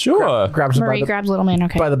 Sure. Grabs him Marie grabs little man.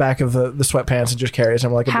 Okay. by the back of the sweatpants and just carries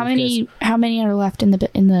him like a How briefcase. many are left in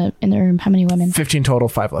the room? How many women? 15 total,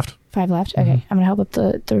 5 left. 5 left. Okay, I'm gonna help up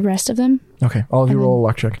the rest of them. Okay, all of you roll a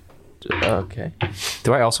luck check. Okay.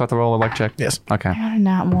 Do I also have to roll a luck check? Yes. Okay. I got a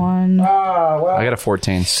nat 1. I got a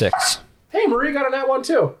 14. 6. Hey, Marie got a nat 1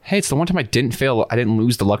 too. Hey, it's the one time I didn't fail. I didn't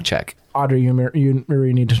lose the luck check. Audrey, you and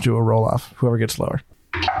Marie need to do a roll off. Whoever gets lower.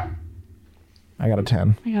 I got a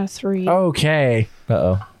 10. I got a 3. Okay.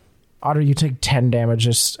 Uh-oh. Audrey, you take 10 damage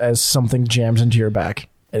as something jams into your back.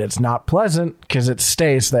 And it's not pleasant because it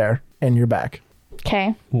stays there in your back.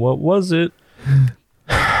 Okay. What was it?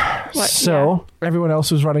 So, everyone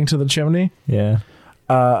else was running to the chimney. Yeah.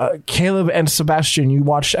 Caleb and Sebastian, you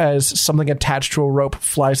watch as something attached to a rope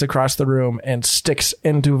flies across the room and sticks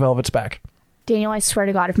into Velvet's back. Daniel, I swear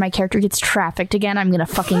to God, if my character gets trafficked again, I'm gonna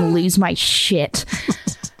fucking lose my shit.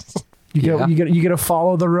 You get to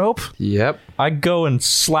follow the rope. Yep. I go and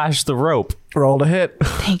slash the rope. Roll to hit.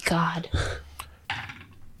 Thank God.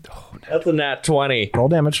 That's a nat 20. Roll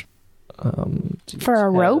damage. For a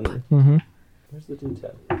rope? Mm-hmm. Where's the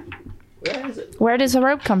D10? Where is it? Where does the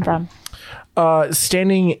rope come from?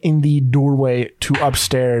 Standing in the doorway to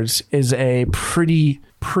upstairs is a pretty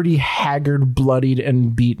haggard, bloodied,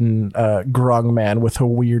 and beaten grung man with a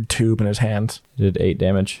weird tube in his hands. Did 8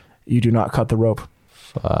 damage. You do not cut the rope.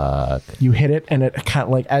 Fuck. You hit it, and it kind of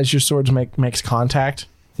like as your swords makes contact,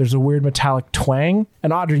 there's a weird metallic twang.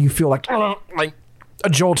 And Audrey, you feel like a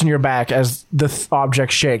jolt in your back as the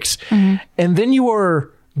object shakes, and then you are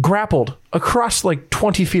grappled across like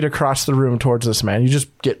 20 feet across the room towards this man. You just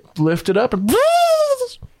get lifted up and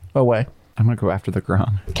away. I'm going to go after the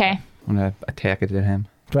grung. Okay. I'm going to attack it at him.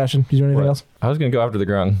 Sebastian, you do anything else? I was going to go after the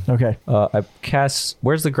grung. Okay. I cast...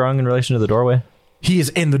 Where's the grung in relation to the doorway? He is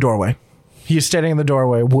in the doorway. He is standing in the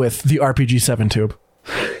doorway with the RPG-7 tube.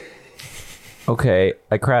 Okay.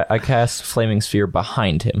 I cast Flaming Sphere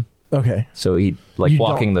behind him. Okay. So he, like, You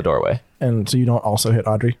blocking don't- the doorway. And so you don't also hit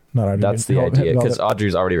Audrey? Not Audrey. That's the Hit idea. Because Velvet.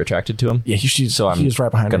 Audrey's already retracted to him. Yeah, So I'm he's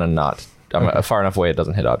right behind gonna her. not... I'm far enough away it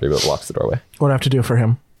doesn't hit Audrey, but it blocks the doorway. What do I have to do for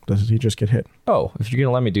him? Does he just get hit? Oh, if you're going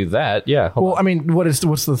to let me do that, yeah. hold Well, on. I mean, what's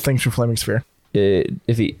the things for Flaming Sphere?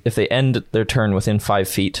 If they end their turn within 5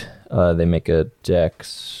 feet, they make a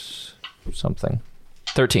dex something.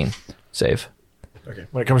 13 save. Okay.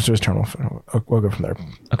 When it comes to his turn, we'll go from there.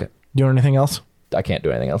 Okay. You want anything else? I can't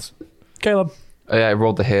do anything else. Caleb? I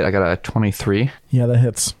rolled the hit. I got a 23. Yeah, that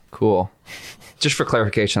hits. Cool. Just for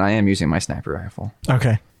clarification, I am using my sniper rifle.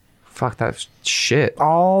 Okay. Fuck that shit.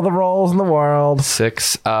 All the rolls in the world.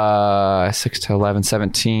 6 to 11,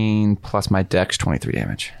 17, plus my dex, 23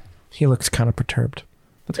 damage. He looks kind of perturbed.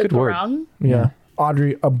 That's a good word. Yeah.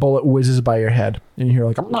 Audrey, a bullet whizzes by your head, and you hear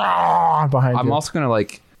like a behind I'm you. also going to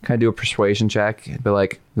like kind of do a persuasion check and be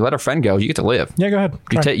like, you let our friend go, you get to live. Yeah, go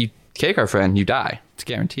ahead. You take our friend, you die. It's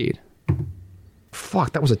guaranteed.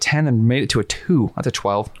 Fuck, that was a 10 and made it to a 2. That's a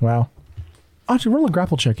 12. Wow. Audrey, roll a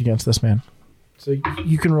grapple check against this man. So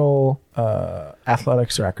you can roll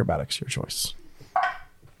athletics or acrobatics, your choice.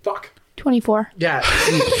 Fuck. 24. Yeah.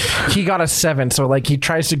 He got a 7, so like he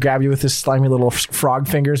tries to grab you with his slimy little frog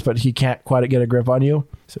fingers, but he can't quite get a grip on you.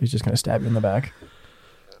 So he's just going to stab you in the back.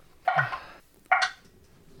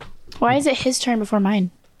 Why is it his turn before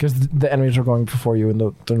mine? Because the enemies are going before you in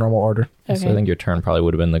the normal order. Okay. So I think your turn probably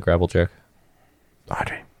would have been the grapple check.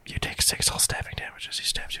 Audrey, you take 6 whole stabbing damage as he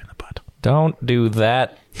stabs you in the butt. Don't do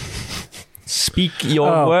that. Speak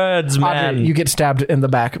your words, man. Audrey, you get stabbed in the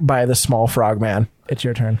back by the small frog man. It's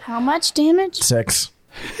your turn. How much damage? 6.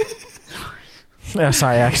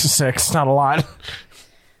 SIX 6. Not a lot.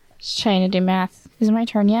 Just trying to do math. Is it my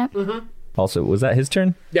turn yet? Also, was that his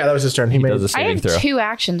turn? Yeah, that was his turn. He made Does a I saving have throw. 2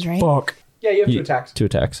 actions, right? Fuck. Yeah, you have 2 attacks. 2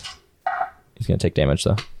 attacks. He's going to take damage,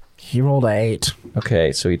 though. He rolled a 8.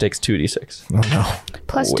 Okay, so he takes 2d6. Oh, no.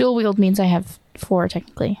 Plus dual wield means I have 4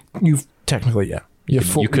 technically. You've technically, yeah.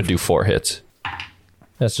 You could do 4 hits.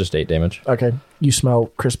 That's just 8 damage. Okay. You smell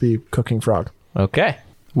crispy cooking frog. Okay.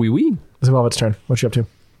 Wee wee. It's Velvet's turn. What you up to?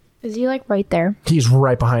 Is he like right there? He's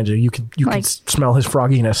right behind you. You can Like- smell his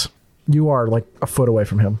frogginess. You are like a foot away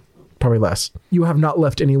from him. Probably less. You have not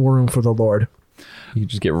left any room for the Lord. You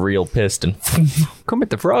just get real pissed and Come at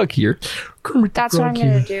the frog here. That's what I'm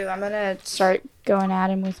gonna do. I'm gonna start going at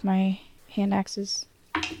him with my hand axes.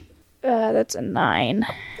 That's a 9.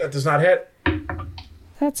 That does not hit.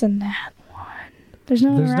 That's a nat 1. There's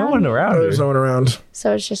no one there's around. no one around. There's no one around.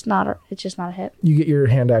 So it's just not a hit. You get your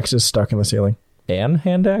hand axes stuck in the ceiling. And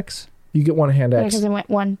hand axe? You get 1 hand Yeah, axe. because I went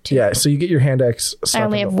 1, 2. Yeah, so you get your hand axe stuck I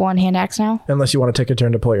only in have the, 1 hand axe now. unless you want to take a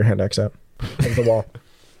turn to pull your hand axe out of the wall.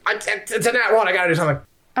 It's a nat 1. I gotta do something.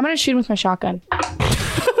 I'm gonna shoot him with my shotgun. I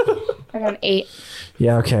got an 8.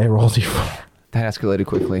 Yeah, okay. Roll d4. That escalated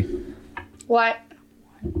quickly. What?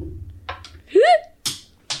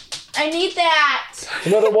 I need that.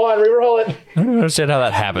 Another 1. Reroll it. I don't understand how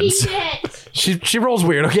that happens. it. She rolls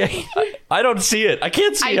weird, okay? I don't see it. I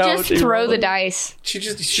can't see I how just she throw rolls. the dice.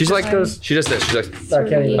 She's like goes. She does this. She's like. I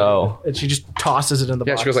can't even. Oh. And she just tosses it in the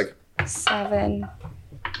Yeah. box. She goes like. 7,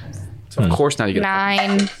 So of course now you get.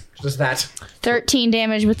 9, Just that. 13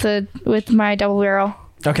 damage with my double barrel.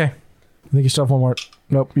 Okay. I think you still have 1 more.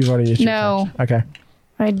 Nope, you've already used your No. attacks. Okay.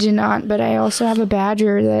 I do not, but I also have a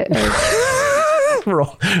badger that.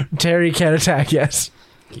 Roll. Terry can attack, yes.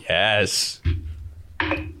 Yes.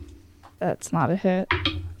 That's not a hit.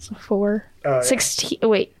 It's a 4. Oh, yeah. 16.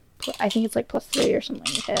 Wait. I think it's like +3 or something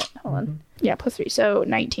to hit. Hold on. Yeah, +3. So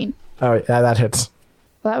 19. Oh, yeah, that hits.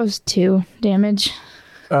 Well, that was 2 damage.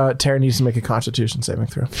 Terry needs to make a constitution saving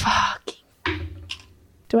throw. Fuck.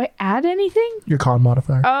 Do I add anything? Your con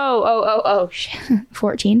modifier. Oh, shit.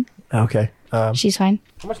 14. Okay. She's fine.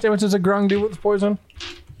 How much damage does a grung do with poison?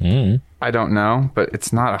 I don't know, but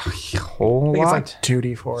it's not a whole I think lot. it's like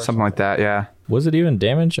 2d4. Something like that. Yeah. Was it even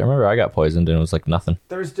damage? I remember I got poisoned and it was like nothing.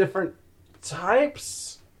 There's different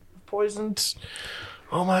types of poisons.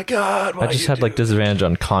 Oh my god. I just had like disadvantage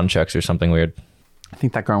on con checks or something weird. I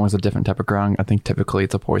think that grung was a different type of grung. I think typically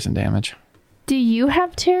it's a poison damage. Do you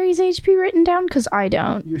have Terry's HP written down? Because I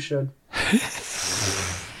don't. You should.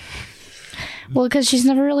 Well, because she's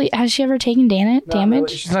never really. Has she ever taken damage? Really.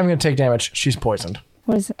 She's not even going to take damage. She's poisoned.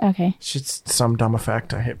 What is it? Okay. She's some dumb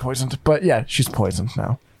effect. I hate poisoned. But yeah, she's poisoned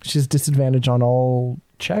now. She has disadvantage on all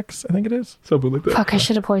checks, I think it is. Something like that. Fuck, I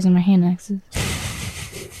should have poisoned my hand axes.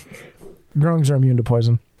 Grungs are immune to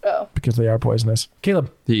poison. Oh. Because they are poisonous.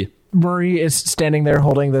 Caleb. Yeah. Marie is standing there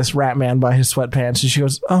holding this rat man by his sweatpants, and she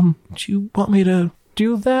goes, do you want me to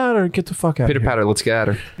do that or get the fuck out Pitter of here? patter. Let's get at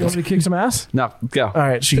her. You want me to kick some ass? No, go. All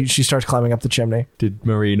right, she starts climbing up the chimney. Did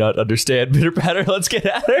Marie not understand pitter patter? Let's get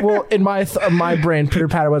at her. Well, in my brain, pitter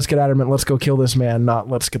patter, let's get at him and let's go kill this man, not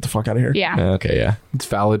let's get the fuck out of here. Yeah. Okay, yeah. It's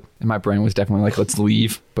valid. And my brain was definitely like, let's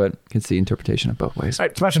leave. But you can see interpretation of both ways. All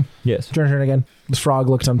right, Sebastian, Yes. turn again. This frog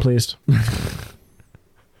looks unpleased.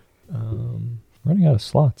 Running out of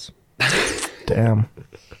slots. Damn.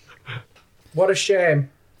 What a shame.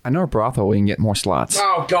 I know a brothel we can get more slots.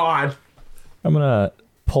 Oh, God. I'm gonna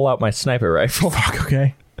pull out my sniper rifle. Fuck,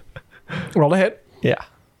 okay. Roll a hit. Yeah.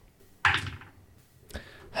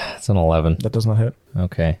 It's an 11. That does not hit.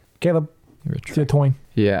 Okay. Caleb, You're a it's a coin.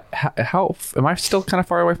 Yeah. How am I still kind of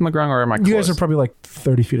far away from the grung, or am I close? You guys are probably like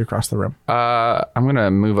 30 feet across the room. I'm going to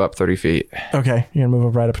move up 30 feet. Okay, you're going to move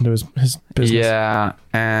up right up into his business. Yeah.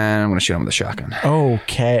 And I'm going to shoot him with a shotgun.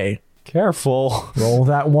 Okay. Careful. Roll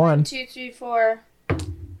that 1. 2, 3, 4.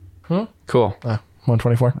 Cool.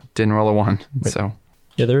 124. Didn't roll a 1. So,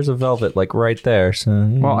 Yeah, there's a velvet like right there. So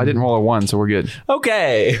well, I didn't roll a 1, so we're good.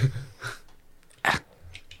 Okay.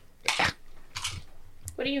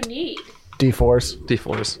 What do you need? D4s.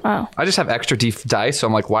 D4s. Oh. I just have extra dice, so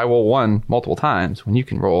I'm like, why roll 1 multiple times when you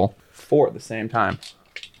can roll 4 at the same time?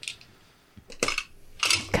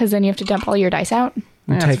 Because then you have to dump all your dice out,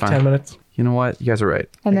 Yeah, Take that's fine. 10 minutes. You know what? You guys are right.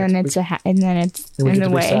 and then it's and then it's And we in get the to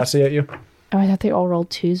be way. sassy at you. Oh, I thought they all rolled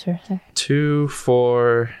 2s for a second. 2,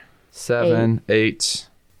 4, 7, 8,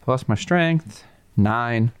 plus my strength,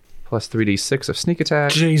 9, plus 3d6 of sneak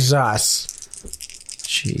attack, Jesus.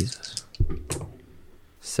 Jesus.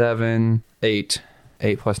 7, 8,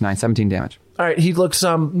 8 plus 9, 17 damage. All right, he looks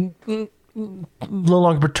no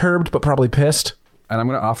longer perturbed, but probably pissed. And I'm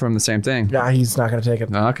going to offer him the same thing. Yeah, he's not going to take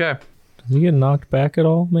it. Okay. Does he get knocked back at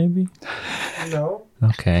all? Maybe. No.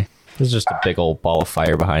 Okay. There's just a big old ball of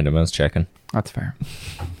fire behind him. I was checking. That's fair.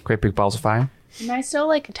 Great big balls of fire. Am I still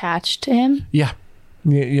like attached to him? Yeah.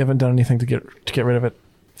 You haven't done anything to get rid of it.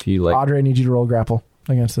 If you like, Audrey, I need you to roll grapple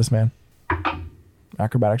against this man.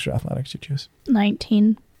 Acrobatics or athletics, you choose.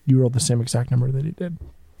 19. You rolled the same exact number that he did.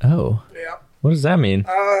 oh, Yeah. what does that mean?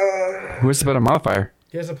 Who has the better modifier?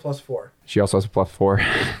 He has a +4. She also has a +4.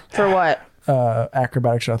 For what?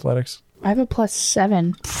 Acrobatics or athletics. I have a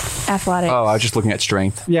 +7 athletics. Oh, I was just looking at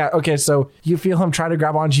strength. Yeah, okay, so you feel him try to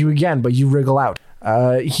grab onto you again, but you wriggle out.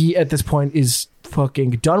 He, at this point, is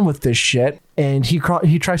fucking done with this shit, and he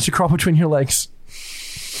tries to crawl between your legs.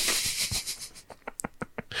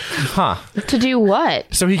 Huh? To do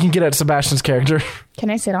what? So he can get at Sebastian's character. Can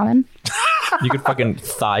I sit on him? You could fucking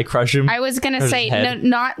thigh crush him. I was gonna His say head. no,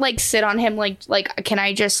 not like sit on him. Like can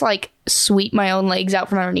I just like sweep my own legs out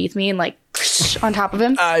from underneath me and like on top of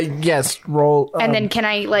him? Yes, roll. And then can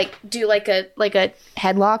I like do like a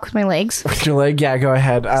headlock with my legs with your leg, yeah, go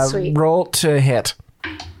ahead. Sweet. Roll to hit.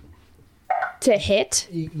 to hit?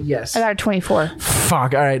 Yes. I got a 24.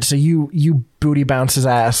 Fuck. All right, so you booty bounce his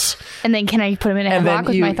ass. And then can I put him in a headlock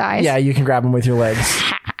with my thighs? Yeah, you can grab him with your legs.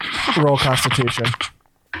 Roll Constitution.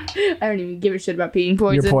 I don't even give a shit about being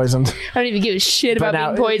poisoned. You're poisoned. I don't even give a shit about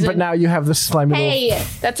being poisoned. But now you have this slimy Hey,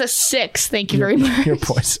 that's a 6. Thank you very much. You're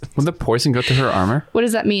poisoned. Would the poison go through her armor? What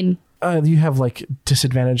does that mean? You have like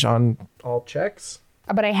disadvantage on all checks.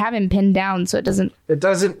 But I have him pinned down, so it doesn't. It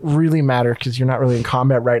doesn't really matter because you're not really in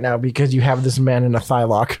combat right now because you have this man in a thigh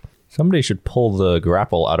lock. Somebody should pull the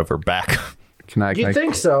grapple out of her back. Can I?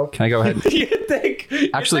 So? Can I go ahead? you think?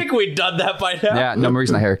 Actually- we'd done that by now? Yeah, no,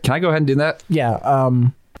 Marie's not here. Can I go ahead and do that? Yeah.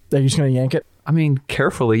 Are you just gonna yank it? I mean,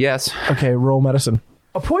 carefully, yes. Okay. Roll medicine.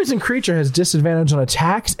 A poison creature has disadvantage on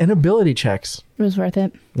attacks and ability checks. It was worth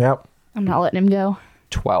it. Yep. I'm not letting him go.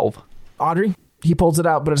 12. Audrey, he pulls it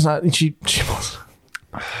out, but it's not. She pulls.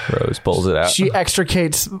 Rose pulls it out. She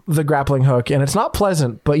extricates the grappling hook, and it's not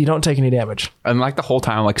pleasant, but you don't take any damage. And like the whole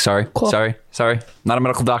time, I'm like, sorry, Cool. sorry. Not a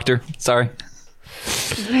medical doctor. Sorry.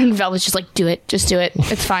 And Velvet's just like, do it. Just do it.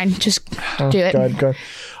 It's fine. Just do it. Good.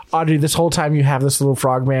 Audrey, this whole time you have this little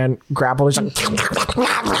frogman grappled,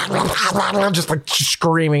 just like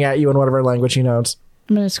screaming at you in whatever language he knows.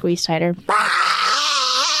 I'm going to squeeze tighter.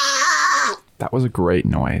 That was a great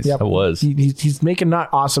noise. Yep. It was. He's making not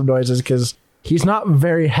awesome noises because he's not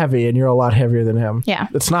very heavy, and you're a lot heavier than him. Yeah.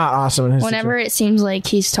 It's not awesome in his Whenever it seems like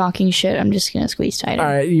he's talking shit, I'm just going to squeeze tighter. All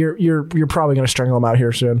right, you're probably gonna strangle him out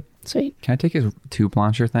here soon. Sweet. Can I take his tube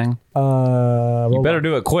launcher thing? You better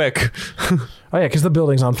do it quick. Oh yeah, because the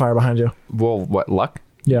building's on fire behind you. Well, what, luck?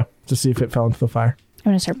 Yeah, to see if it fell into the fire. I'm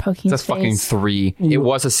going to start poking That's his fucking face. 3. It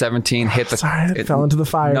was a 17. Hit the. Sorry, it fell into the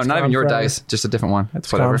fire. No, It's not even gone your forever. dice. Just a different one. It's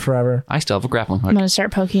It's gone whatever. forever. I still have a grappling I'm hook. going to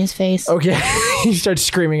start poking his face. Okay, he starts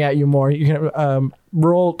screaming at you more. You can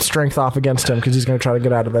roll strength off against him because he's going to try to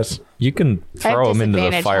get out of this. You can throw him into the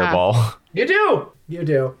disadvantage, fireball. You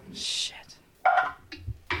do. Shit.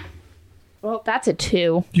 Well, that's a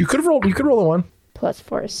 2. You could roll a 1. Plus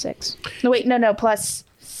 4 is 6. No, wait. No. Plus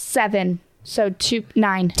 7. So 2,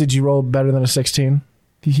 9. Did you roll better than a 16?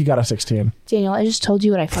 He got a 16. Daniel, I just told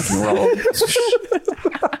you what I fucking rolled.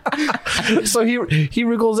 So he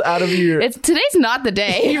wriggles out of your Today's not the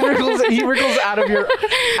day. he wriggles out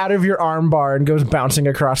of your arm bar and goes bouncing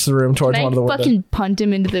across the room towards Can one I of the windows. fucking punt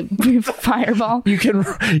him into the fireball? You can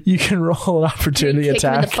roll an opportunity Kick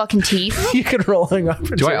him in the attack. fucking teeth. You can roll an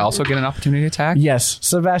opportunity. Do I also get an opportunity attack? Yes,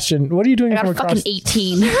 Sebastian. What are you doing I got from a fucking across?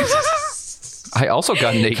 18. I also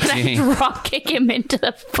got an Can I 18. drop kick him into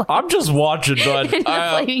the I'm just watching, bud. into the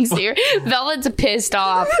flaming sphere? Velvet's pissed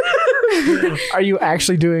off. Are you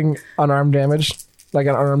actually doing unarmed damage, like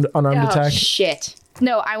an unarmed Oh, attack? shit.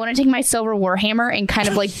 No, I want to take my silver warhammer and kind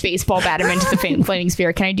of like baseball bat him into the flaming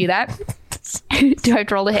sphere. Can I do that? Do I have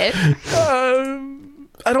to roll to hit?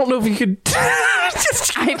 I don't know if you could.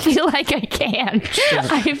 I feel like I can.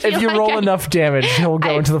 If you roll enough damage, he'll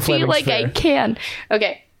go into the flaming I feel like sphere. I can.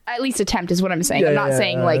 Okay. At least attempt is what I'm saying. Yeah, I'm not yeah,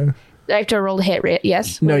 saying yeah. like I have to roll to hit, right?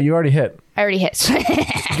 Yes? No, you already hit. I already hit.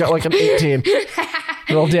 You got like an 18.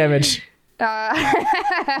 Roll damage.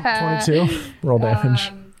 22. Roll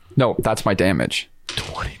damage. No, that's my damage.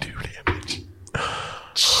 22 damage.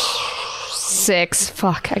 6.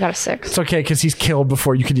 Fuck, I got a 6. It's okay because he's killed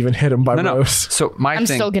before you could even hit him by No. Rose. So my I'm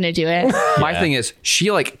thing. still gonna do it. My thing is,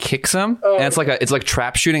 she like kicks him, and it's like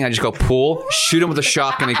trap shooting. I just go pull, shoot him with a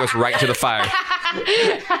shotgun, and he goes right into the fire.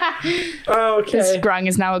 Okay. Grung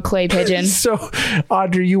is now a clay pigeon. So,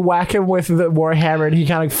 Audrey, you whack him with the warhammer, and he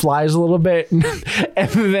kind of flies a little bit, and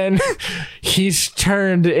then he's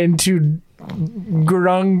turned into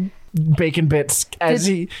grung bacon bits as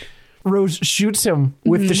Rose shoots him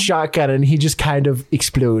with the shotgun, and he just kind of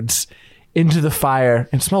explodes into the fire.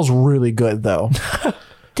 It smells really good, though.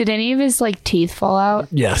 Did any of his like teeth fall out?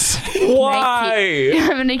 Yes. Why? I'm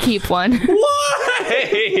gonna keep one.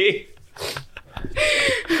 Why?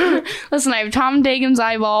 Listen, I have Tom Dagan's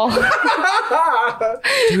eyeball.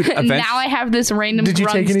 Dude, And now I have this random Did you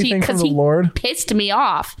take grun's anything teeth from because the he Lord? pissed me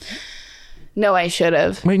off. No, I should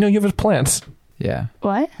have. Wait, no, you have his plants. Yeah.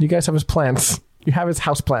 What? You guys have his plants. You have his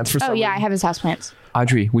house plants for some Oh yeah, I reason. have his houseplants.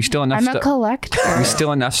 Audrey, we still enough I'm a stuff. collector. We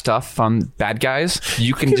still enough stuff from bad guys.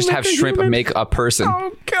 You can just make have a shrimp human. make a person.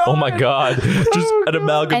 Oh, God. Oh my god. Just an And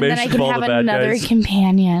amalgamation then I of can all have the bad another guys.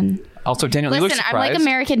 companion. Also, Daniel, you look Listen, I'm surprised. like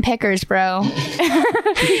American Pickers, bro.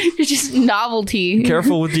 It's just novelty.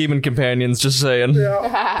 Careful with demon companions, just saying.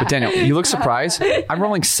 But Daniel, you look surprised. I'm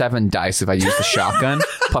rolling 7 dice if I use the shotgun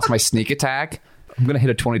plus my sneak attack. I'm gonna hit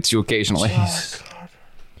a 22 occasionally.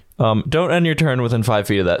 Don't end your turn within 5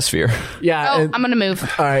 feet of that sphere. Yeah. Oh, I'm gonna move.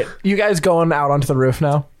 all right. You guys going out onto the roof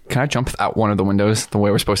now? Can I jump out one of the windows the way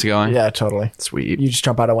we're supposed to go in? Yeah, totally. Sweet. You just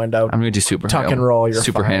jump out a window. I'm gonna do super Tuck and roll, you're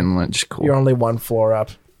super fine. handling. Just cool. You're only 1 floor up.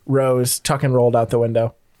 Rose, tuck and rolled out the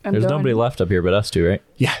window. There's nobody left up here but us two, right?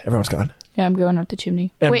 Yeah, everyone's gone. Yeah, I'm going up the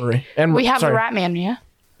chimney. And Wait, Marie. And we have sorry. the rat man, yeah?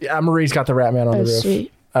 Yeah, Marie's got the rat man on Oh, the roof.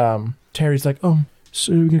 sweet. Terry's like, oh,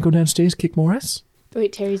 so we're gonna go downstairs, kick more ass?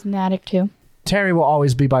 Wait, Terry's in the attic too. Terry will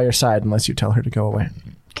always be by your side unless you tell her to go away.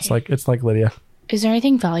 It's like Lydia. Is there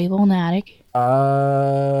anything valuable in the attic?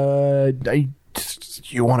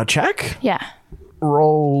 You want to check? Yeah.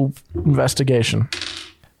 Roll investigation.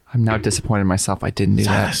 I'm now disappointed in myself. I didn't do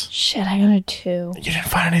that. Xylus, Shit, I got a 2. you didn't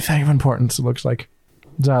find anything of importance. It looks like.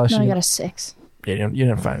 Xylus, No, I you got a 6.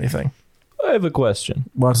 didn't find anything. I have a question.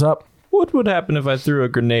 What's up? What would happen if I threw a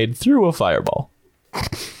grenade through a fireball?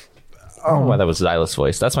 Oh, wow, that was Xylas'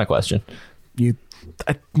 voice. That's my question.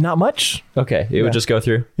 Not much. Okay, it would just go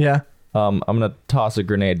through. Yeah. I'm gonna toss a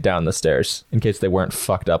grenade down the stairs in case they weren't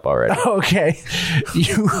fucked up already. Okay.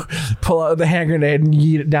 You pull out the hand grenade and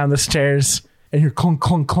yeet it down the stairs, and you're clunk,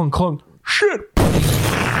 clunk, clunk, clunk. Shit.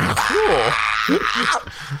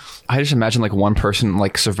 I just imagine like one person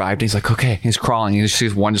like survived. He's like, okay, he's crawling. He just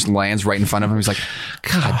sees one just lands right in front of him. He's like,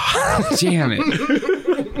 God damn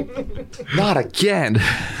it. Not again.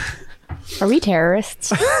 Are we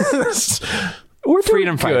terrorists? We're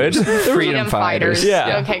Freedom fighters. Freedom fighters.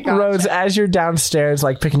 Yeah. Okay, gotcha. Rose, as you're downstairs,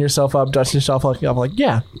 like picking yourself up, dusting yourself up, I'm like,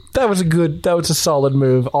 yeah, that was a solid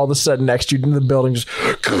move. All of a sudden, next to you in the building, just.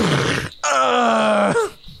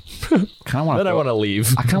 Kind of want Then I want to. to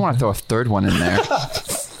leave I kind of want to throw a third one in there.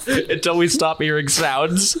 until we stop hearing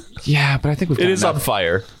sounds. Yeah, but I think we've It got is on enough.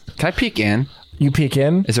 fire. Can I peek in? You peek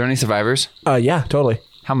in. Is there any survivors? Yeah, totally.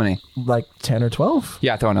 How many? Like 10 or 12.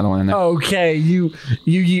 Yeah, throw another one in there. Okay, you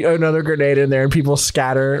yeet another grenade in there, and people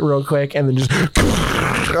scatter real quick, and then just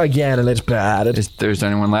again, and it's bad. Is there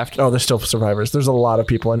anyone left? Oh, there's still survivors. There's a lot of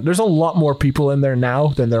people in. There's a lot more people in there now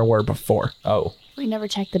than there were before. Oh. We never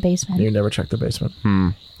checked the basement. You never checked the basement.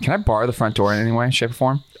 Can I bar the front door in any way, shape, or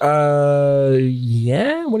form?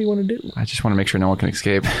 Yeah. What do you want to do? I just want to make sure no one can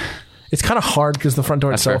escape. It's kind of hard because the front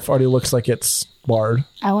door That's itself fair. already looks like it's barred.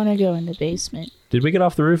 I want to go in the basement. Did we get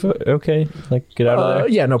off the roof? Okay. Like, get out of there?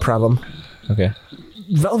 Yeah, no problem. Okay.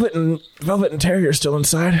 Velvet and Terry are still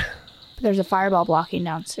inside. There's a fireball blocking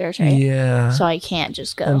downstairs, right? Yeah. So I can't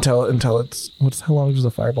just go. Until it's how long does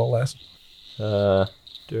the fireball last?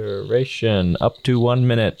 Duration up to 1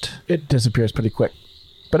 minute. It disappears pretty quick.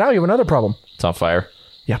 But now you have another problem. It's on fire.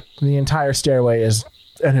 Yeah, the entire stairway is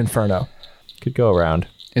an inferno. Could go around.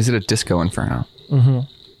 Is it a disco inferno?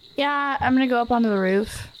 Yeah, I'm going to go up onto the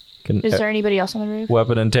roof. Can Is there anybody else on the roof?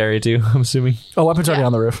 Weapon and Terry too, I'm assuming. Oh, weapon's already Yeah.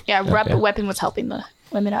 on the roof. Yeah, weapon was helping the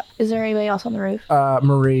women up. Is there anybody else on the roof?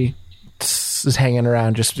 Marie is hanging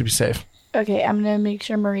around just to be safe. Okay, I'm going to make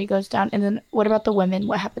sure Marie goes down. And then what about the women?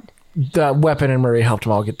 What happened? The weapon and Marie helped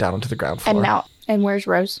them all get down onto the ground floor. And now, and where's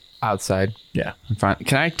Rose? Outside. Yeah. In front.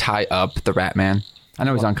 Can I tie up the rat man? I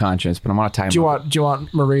know he's unconscious, but I want to tie him Do up. you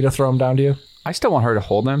want Marie to throw him down to you? I still want her to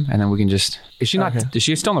hold him, and then we can just... Is she not... Okay. Is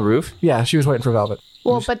she still on the roof? Yeah, she was waiting for Velvet.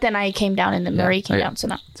 Well, but then I came down and then Marie came Okay. down, so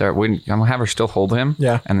now. So I'm going to have her still hold him.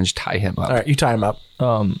 Yeah. And then just tie him up. All right, you tie him up.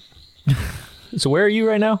 So where are you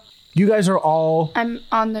right now? You guys are all I'm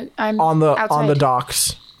on the outside.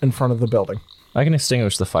 docks in front of the building. I can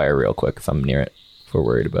extinguish the fire real quick if I'm near it, if we're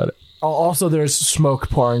worried about it. Also, there's smoke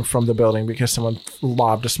pouring from the building because someone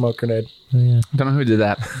lobbed a smoke grenade. I don't know who did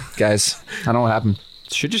that, guys. I don't know what happened.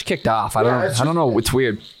 Shit just kicked off. I don't know. It's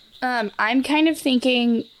weird. I'm kind of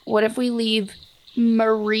thinking, what if we leave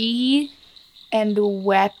Marie and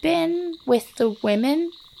Weapon with the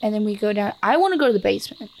women, and then we go down? I want to go to the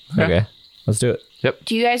basement. Okay. Let's do it.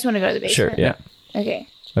 Do you guys want to go to the basement? Sure, yeah. Okay.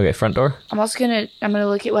 Okay, front door. I'm gonna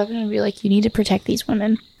look at Weapon and be like, you need to protect these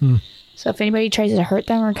women. So if anybody tries to hurt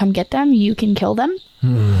them or come get them, you can kill them.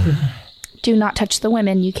 Do not touch the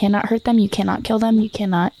women. You cannot hurt them. You cannot kill them. You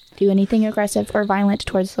cannot do anything aggressive or violent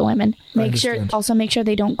towards the women. Make sure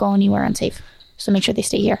they don't go anywhere unsafe. So make sure they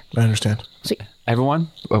stay here. I understand. Sweet. Everyone,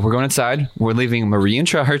 we're going inside. We're leaving Marie in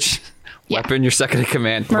charge. Yeah. Weapon, your second in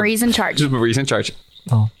command. Marie's in charge. Marie's in charge.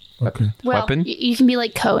 Oh, okay. Well, Weapon? you can be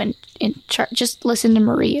like Co in charge. Just listen to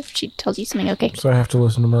Marie if she tells you something. Okay. So I have to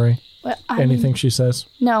listen to Marie. Well, Anything she says?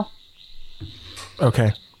 No.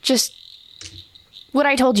 Okay. Just what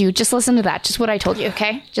I told you. Just listen to that. Just what I told you.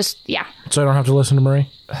 Okay. Just yeah. So I don't have to listen to Marie?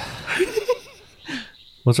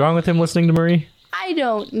 What's wrong with him listening to Marie? I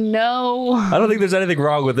don't know. I don't think there's anything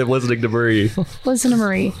wrong with him listening to Marie. Listen to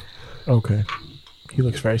Marie. Okay. He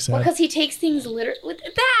looks very sad. Because he takes things literally with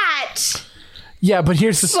that. Yeah, but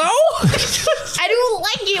here's the... So? I don't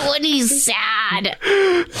like it when he's sad.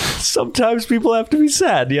 Sometimes people have to be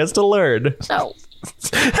sad. He has to learn. No.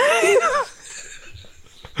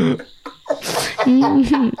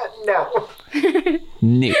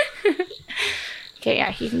 Neat. Okay,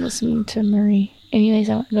 yeah, he can listen to Marie. Anyways,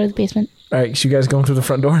 I want to go to the basement. All right, so you guys going through the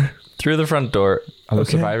front door? Through the front door, Other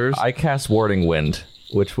survivors? I cast Warding Wind,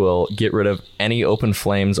 which will get rid of any open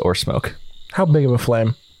flames or smoke. How big of a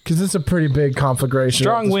flame? Because it's a pretty big conflagration.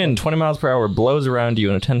 Strong wind, 20 miles per hour, blows around you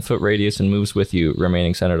in a 10-foot radius and moves with you,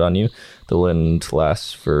 remaining centered on you. The wind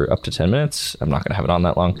lasts for up to 10 minutes. I'm not going to have it on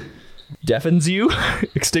that long. Deafens you,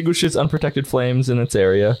 extinguishes unprotected flames in its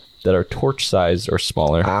area that are torch-sized or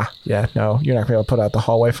smaller. Yeah, no, you're not going to be able to put out the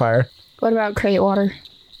hallway fire. What about crate water?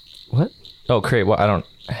 What? Oh, great. Well, I don't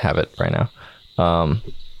have it right now.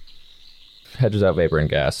 Hedges out vapor and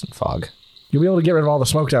gas and fog. You'll be able to get rid of all the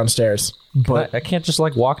smoke downstairs. But I can't just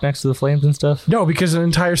like walk next to the flames and stuff. no, because an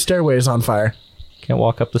entire stairway is on fire. Can't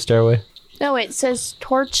walk up the stairway. No, it says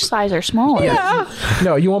torch size or smaller.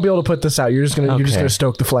 No, you won't be able to put this out. You're just gonna Okay.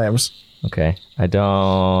 stoke the flames. Okay. I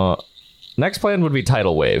don't. Next plan would be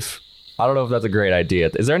tidal wave. I don't know if that's a great idea.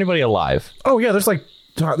 Is there anybody alive Oh yeah,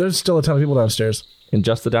 there's still a ton of people downstairs. in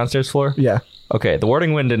just the downstairs floor? Yeah. Okay, the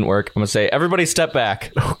warding wind didn't work. I'm gonna say, everybody step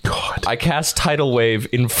back. Oh god. I cast tidal wave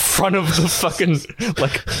in front of the fucking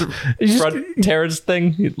front terrace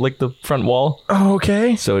thing, like the front wall. Oh,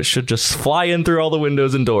 okay. So it should just fly in through all the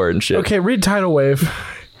windows and door and shit. Okay, read tidal wave.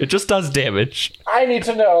 It just does damage. I need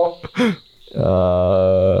to know.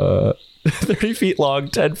 30 feet long,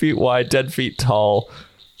 10 feet wide, 10 feet tall.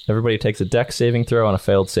 Everybody takes a dex saving throw. On a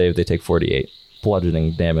failed save, they take 48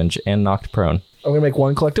 bludgeoning damage and knocked prone. I'm gonna make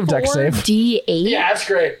one collective dex save. D8? Yeah, that's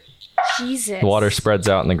great. Jesus. The water spreads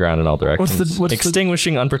out in the ground in all directions, what's the-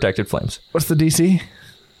 extinguishing unprotected flames. What's the DC?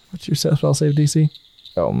 What's your spell save DC?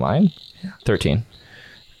 Oh, mine? Yeah. 13.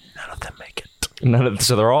 None of them make it.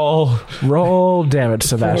 So they're all Roll damage,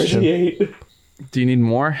 Sebastian. 48. Do you need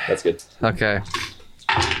more? That's good. Okay.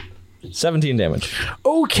 17 damage.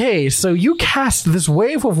 Okay, so you cast this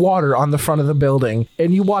wave of water on the front of the building,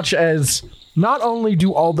 and you watch as not only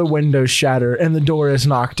do all the windows shatter and the door is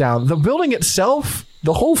knocked down, the building itself,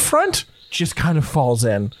 the whole front, just kind of falls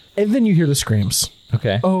in. And then you hear the screams.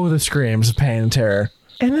 Okay. Oh, the screams of pain and terror.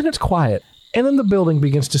 And then it's quiet. And then the building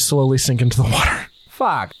begins to slowly sink into the water.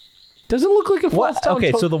 Fuck. Does it look like a What? flat stone?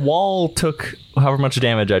 Okay, so the wall took however much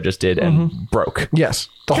damage I just did and broke. Yes.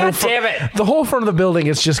 The God damn it! The whole front of the building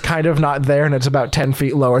is just kind of not there, and it's about 10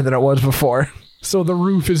 feet lower than it was before. So the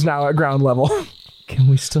roof is now at ground level. Can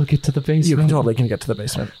we still get to the You basement? totally can get to the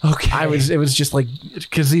basement. Okay. It was just like,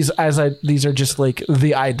 because these are just like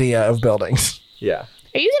the idea of buildings. Yeah.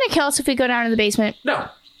 Are you going to kill us if we go down to the basement? No.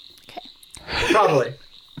 Okay. Probably.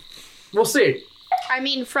 We'll see. I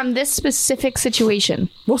mean, from this specific situation.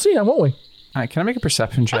 We'll see, won't we? All right, can I make a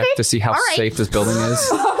perception check Okay, to see how all right. safe this building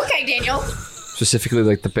is? Okay, Daniel. Specifically,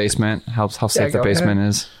 like the basement, how safe the go basement ahead.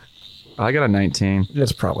 is. I got a 19.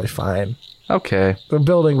 It's probably fine. Okay. The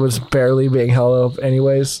building was barely being held up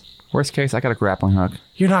anyways. Worst case, I got a grappling hook.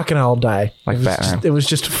 You're not going to all die. Like it was Batman. It was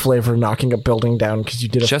just flavor knocking a building down because you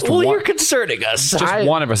did a... Just Well, one. you're concerning us. Just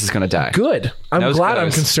one of us is gonna die. Good. I'm That was glad I'm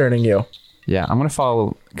close. concerning you. Yeah, I'm gonna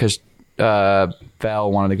follow because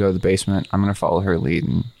Val wanted to go to the basement. I'm gonna follow her lead.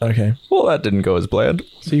 And Okay. Well, that didn't go as planned.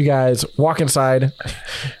 So you guys walk inside.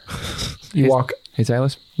 You walk... Hey,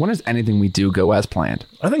 Silas, when does anything we do go as planned?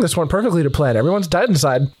 I think this went perfectly to plan. Everyone's dead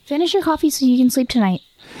inside. Finish your coffee so you can sleep tonight.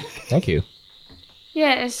 Thank you.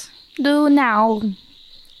 Yes. Do now.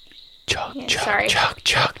 Chug, Yeah, sorry.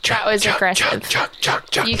 That was aggressive.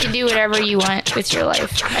 You can do whatever you want with your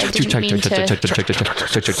life. I didn't mean to say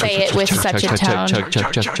it with such a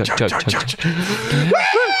tone.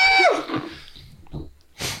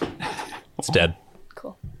 It's dead.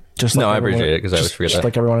 Cool. Just No, I everyone- appreciate it because I always forget Just that.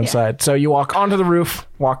 like everyone inside. So you walk onto the roof,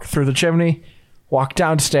 walk through the chimney, walk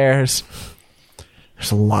downstairs.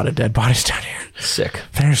 There's a lot of dead bodies down here. Sick.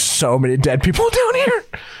 There's so many dead people down here.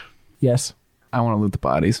 Yes. I want to loot the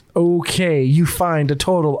bodies. Okay, you find a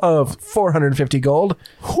total of 450 gold.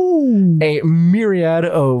 A myriad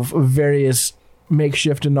of various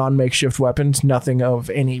makeshift and non-makeshift weapons. Nothing of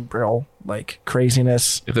any real, like,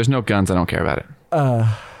 craziness. If there's no guns, I don't care about it.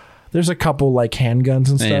 There's a couple, like, handguns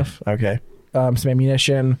and Yeah. stuff. Okay. Some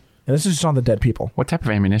ammunition. And this is just on the dead people. What type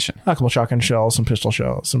of ammunition? A couple shotgun shells, some pistol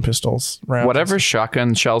shells, some pistols. Rounds. Whatever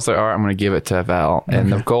shotgun shells there are, I'm going to give it to Val.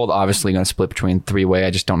 And the gold obviously going to split between three-way.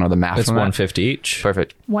 I just don't know the math. It's on that. 150 each.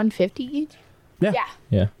 Perfect. 150 each? Yeah.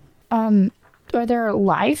 Yeah. Yeah. Are there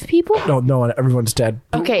live people? No one. Everyone's dead.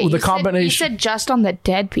 Okay, The you combination. said just on the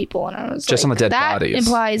dead people, and I was Just like, on the dead that bodies.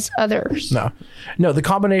 implies others. No, the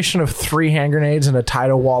combination of 3 hand grenades and a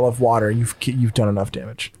tidal wall of water. You've done enough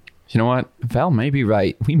damage. You know what? Val may be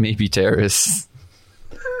right. We may be terrorists.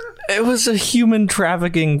 It was a human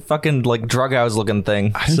trafficking fucking like drug house looking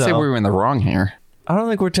thing. I didn't say we were in the wrong here. I don't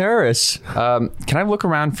think we're terrorists. Can I look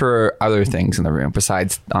around for other things in the room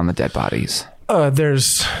besides on the dead bodies?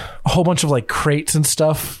 There's a whole bunch of like crates and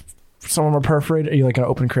stuff. Some of them are perforated. Are you like gonna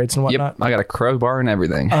open crates and whatnot? Yep, I got a crowbar and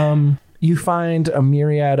everything. You find a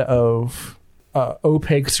myriad of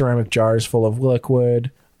opaque ceramic jars full of liquid.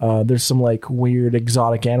 There's some like weird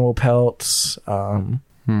exotic animal pelts.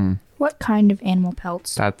 What kind of animal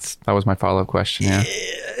pelts? That was my follow-up question, yeah.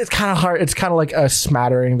 It's kind of hard. It's kind of like a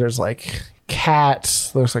smattering. There's like cats.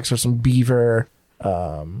 There's like some beaver.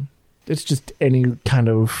 It's just any kind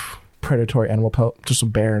of predatory animal pelt. Just some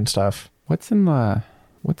bear and stuff. What's in the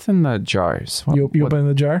jars? You open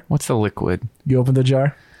the jar? What's the liquid? You open the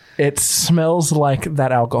jar? It smells like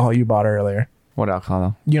that alcohol you bought earlier. What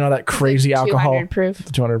alcohol? You know that crazy alcohol? 200 proof.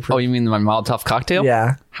 The 200 proof. Oh, you mean my Molotov cocktail?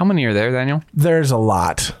 Yeah. How many are there, Daniel? There's a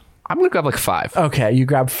lot. I'm going to grab like 5. Okay, you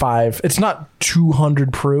grab 5. It's not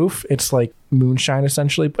 200 proof. It's like moonshine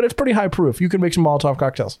essentially, but it's pretty high proof. You can make some Molotov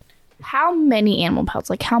cocktails. How many animal pelts?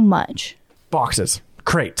 Like how much? Boxes.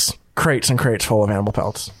 Crates and crates full of animal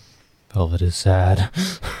pelts. Velvet is sad.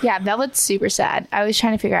 Yeah, Velvet's super sad. I was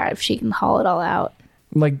trying to figure out if she can haul it all out.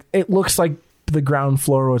 Like it looks like the ground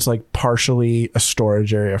floor was like partially a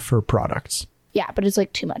storage area for products. Yeah, but it's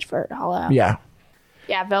like too much for her to haul out. Yeah.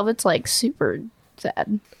 Yeah, Velvet's like super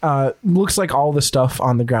sad. Looks like all the stuff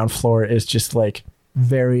on the ground floor is just like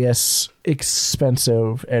various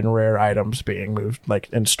expensive and rare items being moved like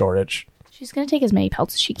in storage. She's gonna take as many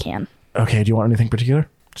pelts as she can. Okay, do you want anything particular?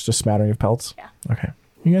 Just a smattering of pelts? Yeah. Okay.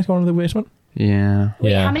 You guys going to the basement? Yeah.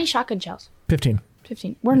 Wait, Yeah. how many shotgun shells? 15.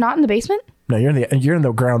 15. We're not in the basement? No, you're in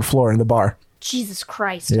the ground floor in the bar. Jesus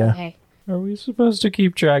Christ. Yeah. Okay. Are we supposed to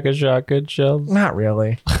keep track of shotgun shells? Not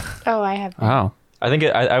really. Oh, I have. Oh. I think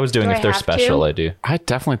I was doing Do if I they're have special, to? I do. I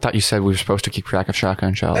definitely thought you said we were supposed to keep track of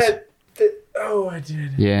shotgun shells. Oh, I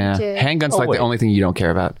did. Yeah. did. Handgun's Oh, like wait. the only thing you don't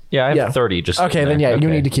care about. Yeah, I have Yeah. 30 just Okay, in then there. yeah, you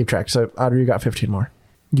Okay. need to keep track. So, Audrey, you got 15 more.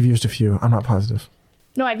 You've used a few. I'm not positive.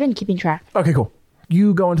 No, I've been keeping track. Okay, cool.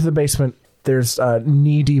 You go into the basement. There's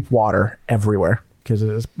knee-deep water everywhere because it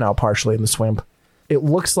is now partially in the swimp. It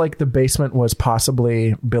looks like the basement was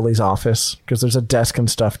possibly Billy's office because there's a desk and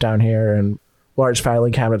stuff down here and large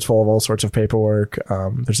filing cabinets full of all sorts of paperwork.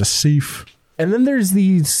 There's a safe. And then there's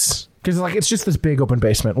these... Because like it's just this big open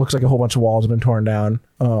basement. It looks like a whole bunch of walls have been torn down.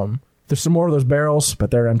 There's some more of those barrels, but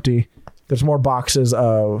they're empty. There's more boxes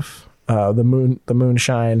of the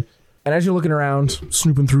moonshine. And as you're looking around,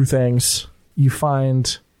 snooping through things, you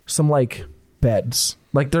find some like beds.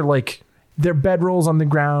 Like they're bedrolls on the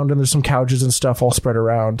ground, and there's some couches and stuff all spread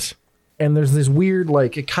around. And there's this weird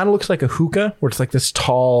like it kind of looks like a hookah, where it's like this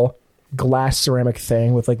tall glass ceramic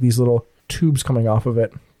thing with like these little tubes coming off of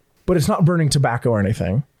it, but it's not burning tobacco or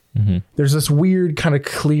anything. Mm-hmm. There's this weird kind of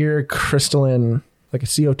clear crystalline, like a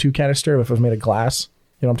CO2 canister if it was made of glass.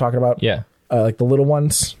 You know what I'm talking about? Yeah. Like the little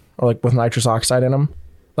ones, or like with nitrous oxide in them.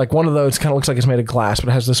 Like one of those kind of looks like it's made of glass, but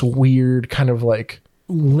it has this weird kind of like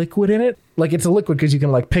liquid in it. Like it's a liquid because you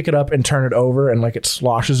can like pick it up and turn it over and like it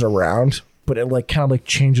sloshes around, but it like kind of like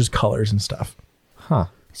changes colors and stuff. Huh.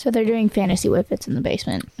 So they're doing fantasy whippets in the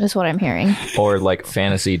basement. That's what I'm hearing. Or like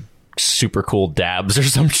fantasy super cool dabs or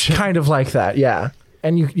some shit. Kind of like that, yeah.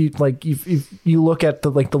 And you look at the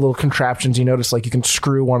like the little contraptions, you notice like you can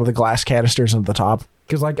screw one of the glass canisters into the top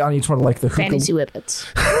because like on each one of like the hookah. Fantasy whippets.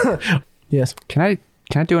 Yes. Can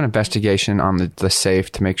I do an investigation on the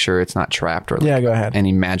safe to make sure it's not trapped or like Yeah, go ahead.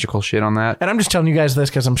 any magical shit on that? And I'm just telling you guys this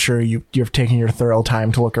because I'm sure you've taken your thorough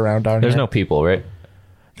time to look around down There's here. no people, right?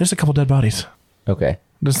 There's a couple dead bodies. Okay.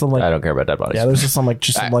 There's some like I don't care about dead bodies. yeah, there's just some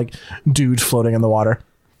like dudes floating in the water.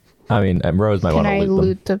 I mean, Rose might Can want to I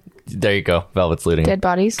loot them. loot the There you go. Velvet's looting. dead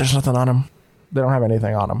bodies? There's nothing on them. They don't have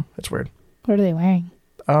anything on them. It's weird. What are they wearing?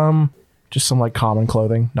 Just some like common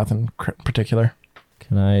clothing, nothing particular.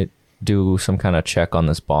 Can I do some kind of check on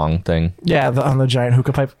this bong thing? Yeah, on the giant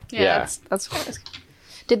hookah pipe. Yeah. That's what I was.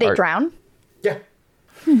 Did they drown? Yeah.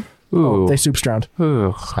 Ooh. They soup drowned.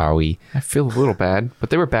 Ooh. Sorry. I feel a little bad, but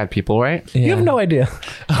they were bad people, right? Yeah. You have no idea.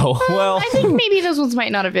 Oh, well. I think maybe those ones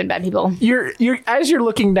might not have been bad people. You're as you're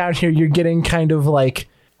looking down here, you're getting kind of like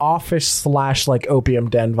office / like opium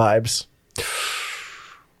den vibes.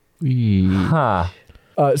 Huh.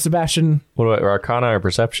 Sebastian, What do I, Arcana or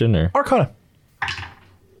Perception or? Arcana.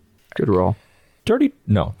 Good roll. Dirty?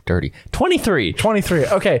 No, dirty. 23. 23.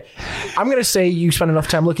 Okay. I'm going to say you spend enough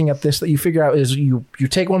time looking at this that you figure out is you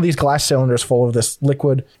take one of these glass cylinders full of this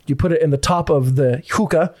liquid, you put it in the top of the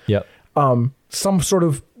hookah. Yep. Some sort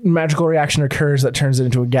of magical reaction occurs that turns it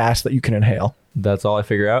into a gas that you can inhale. That's all I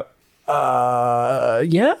figure out?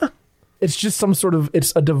 Yeah. It's just some sort of,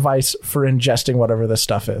 it's a device for ingesting whatever this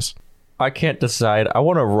stuff is. I can't decide. I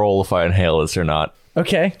want to roll if I inhale this or not.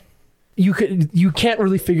 Okay. You can't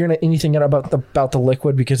really figure anything out about the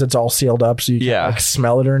liquid because it's all sealed up, so you can't like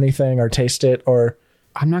smell it or anything or taste it or.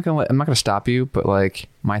 I'm not gonna stop you, but like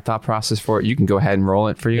my thought process for it, you can go ahead and roll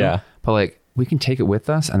it for you. Yeah. But like we can take it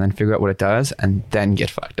with us and then figure out what it does and then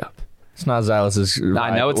get fucked up. It's not Xylus's vibe.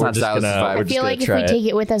 I know it's We're not just Xylus's gonna- vibe. we're I just feel gonna like if try we it. take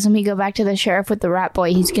it with us and we go back to the sheriff with the rat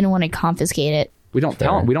boy, he's going to want to confiscate it. We don't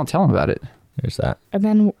tell him about it. There's that.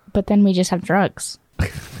 But then we just have drugs.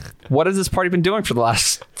 What has this party been doing for the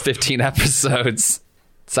last 15 episodes?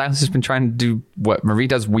 Xylus has been trying to do what? Marie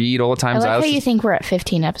does weed all the time. I like how Xylus you think we're at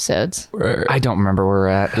 15 episodes. I don't remember where we're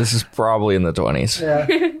at. This is probably in the 20s. Yeah.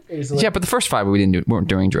 Yeah, but the first 5 we weren't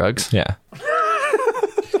doing drugs. Yeah.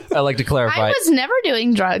 I like to clarify. I was never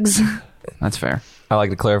doing drugs. That's fair. I like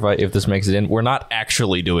to clarify if this makes it in. We're not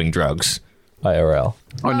actually doing drugs. IRL.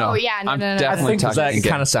 Oh no! Oh, yeah, no, I'm no, no. definitely I think talking That again.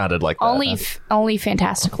 kind of sounded like that. Only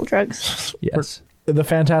fantastical drugs. Yes. The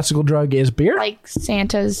fantastical drug is beer? Like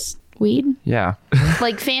Santa's weed. Yeah.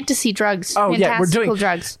 Like fantasy drugs. Oh, yeah, we're Fantastical doing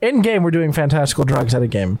drugs. in game. We're doing fantastical drugs at a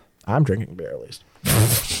game. I'm drinking beer at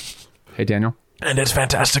least, Hey Daniel, and it's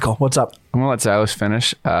fantastical. What's up? I'm gonna let Xylus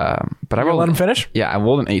finish. But I Will rolled let him finish? Yeah, I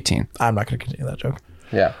rolled an 18. I'm not going to continue that joke.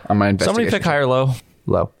 Yeah, on my Somebody investigation. pick high or low?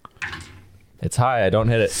 Low. It's high. I don't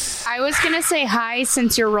hit it. I was going to say high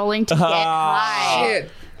since you're rolling to get high.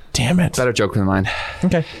 Damn it. Better joke than mine.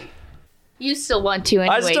 Okay. You still want to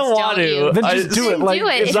anyways, I still want don't to. you? Then I just do it. Like do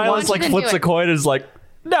it. if If you Xylus, want Xylus like to, then flips do a it. coin and is like,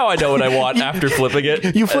 now I know what I want after flipping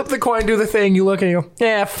it. you flip the coin, do the thing, you look and you go,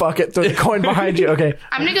 yeah, fuck it. Throw the coin behind you. Okay.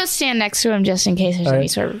 I'm going to go stand next to him just in case there's All any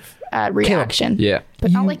right. sort of reaction. Yeah.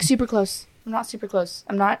 But not like super close. I'm not super close.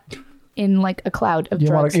 I'm not in like a cloud of You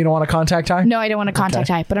drugs. don't want to contact high? No, I don't want to contact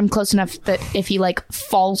Okay. high, but I'm close enough that if he like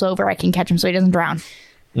falls over, I can catch him so he doesn't drown.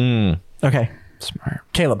 Okay. Smart.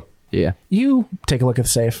 Caleb, Yeah. you take a look at the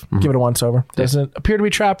safe. Give it a once over. Doesn't appear to be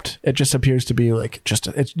trapped. It just appears to be like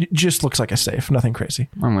it just looks like a safe. Nothing crazy.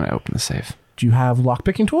 I'm gonna open the safe. Do you have lock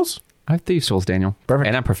picking tools? I have thieves' tools, Daniel. Perfect.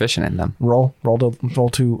 And I'm proficient in them. Roll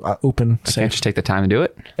to open Can't safe. just take the time to do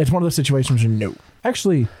it. It's one of those situations where no.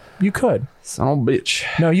 Actually, you could. Son of a bitch.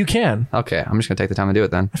 No, you can. Okay, I'm just gonna take the time to do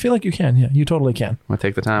it then. I feel like you can. Yeah, you totally can. I'm gonna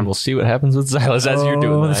take the time. We'll see what happens with Xylus as you're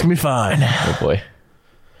doing This that. can be fine. Oh boy.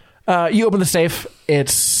 You open the safe.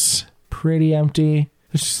 It's pretty empty.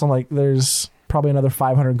 It's just like there's probably another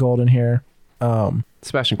 500 gold in here.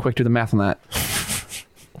 Sebastian, quick, do the math on that.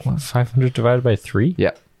 What, 500 divided by 3?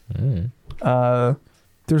 Yeah.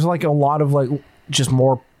 There's like a lot of like just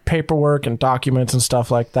more paperwork and documents and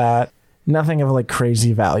stuff like that. Nothing of like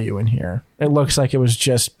crazy value in here. It looks like it was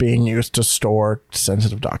just being used to store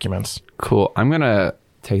sensitive documents. Cool. I'm gonna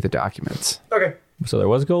take the documents. Okay. So there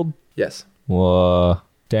was gold? Yes. Well,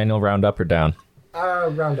 Daniel, round up or down?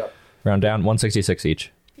 Round up. Round down, 166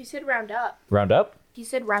 each. He said round up. Round up? He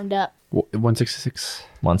said round up. 166.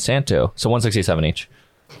 Monsanto. So 167 each.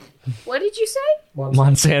 What did you say?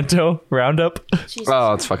 Monsanto, round up. Jesus.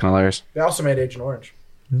 Oh, it's fucking hilarious. They also made Agent Orange.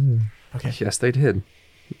 Yes, they did.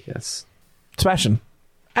 Yes. Sebastian,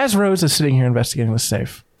 as Rose is sitting here investigating the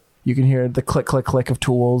safe, you can hear the click, click, click of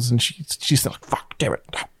tools, and she's like, "Fuck, damn it,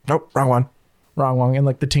 nope, wrong one," and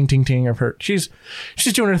like the ting, ting, ting of her. She's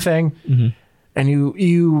doing her thing, and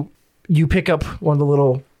you pick up one of the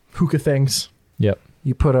little hookah things. Yep.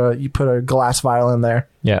 You put a glass vial in there.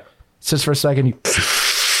 Yeah. Sits for a second.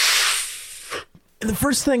 And the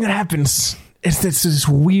first thing that happens is this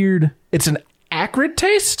weird. It's an acrid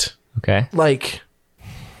taste, Okay. like.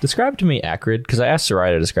 Describe to me acrid, because I asked Sarai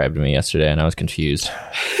to describe to me yesterday, and I was confused.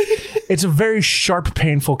 It's a very sharp,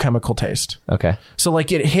 painful chemical taste. Okay. So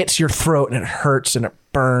like it hits your throat and it hurts and it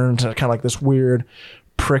burns and it's kind of like this weird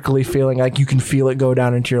prickly feeling. Like you can feel it go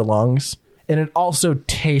down into your lungs. and it also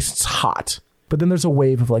tastes hot. But then there's a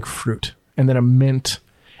wave of like fruit, and then a mint,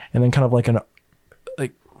 and then kind of like an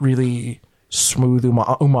like really smooth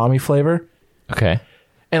umami flavor. Okay.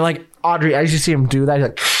 And like Audrey, as you see him do that, he's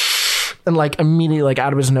like, and like immediately like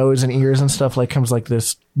out of his nose and ears and stuff like comes like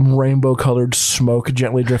this rainbow colored smoke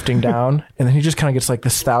gently drifting down, and then he just kind of gets like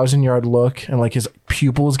this 1,000-yard look, and like his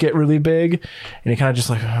pupils get really big, and he kind of just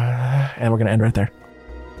like, and we're gonna end right there.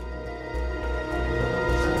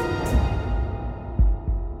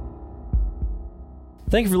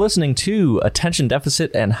 Thank you for listening to Attention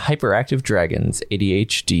Deficit and Hyperactive Dragons,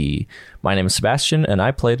 ADHD. My name is Sebastian, and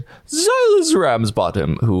I played Xylus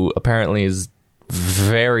Ramsbottom, who apparently is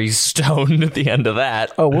very stoned at the end of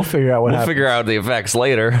that. Oh, we'll figure out what happens. We'll figure out the effects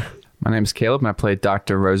later. My name's Caleb, and I played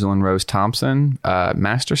Dr. Rosalind Rose Thompson,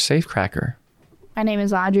 Master Safecracker. My name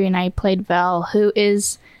is Audrey, and I played Vel, who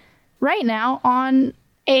is right now on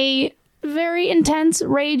a very intense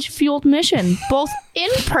rage-fueled mission, both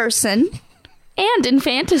in person and in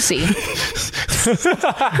fantasy.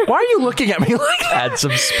 Why are you looking at me like that? Add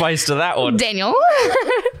some spice to that one. Daniel.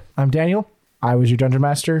 I'm Daniel. I was your dungeon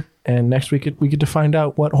master, and next week we get to find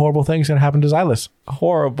out what horrible thing's going to happen to Xylus.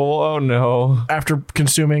 Horrible. Oh, no. After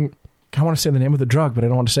consuming, I want to say the name of the drug, but I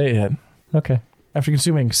don't want to say it yet. Okay. After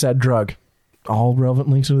consuming said drug. All relevant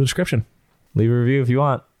links in the description. Leave a review if you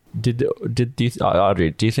want.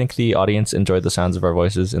 Audrey, do you think the audience enjoyed the sounds of our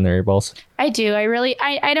voices in their earballs? I do.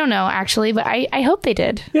 I don't know, actually, but I hope they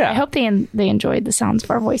did. Yeah. I hope they enjoyed the sounds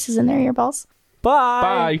of our voices in their earballs.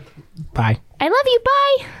 Bye. Bye. I love you.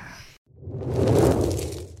 Bye.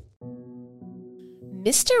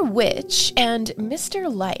 Mr. Witch and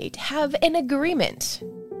Mr. Light have an agreement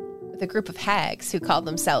with a group of hags who call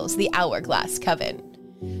themselves the Hourglass Coven.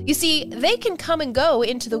 You see, they can come and go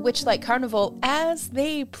into the Witchlight Carnival as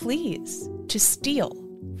they please to steal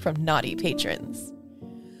from naughty patrons.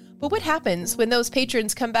 But what happens when those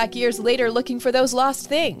patrons come back years later looking for those lost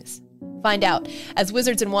things? Find out as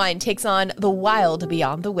Wizards and Wine takes on the wild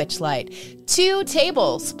beyond the Witchlight. 2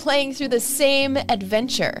 tables playing through the same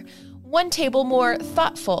adventure. One table more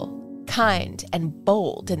thoughtful, kind, and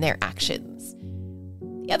bold in their actions.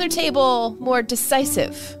 The other table more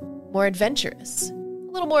decisive, more adventurous,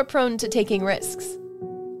 a little more prone to taking risks.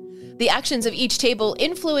 The actions of each table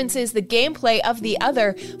influences the gameplay of the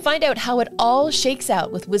other. Find out how it all shakes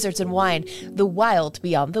out with Wizards and Wine, the wild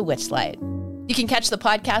beyond the Witchlight. You can catch the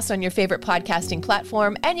podcast on your favorite podcasting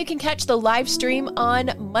platform, and you can catch the live stream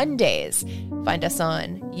on Mondays. Find us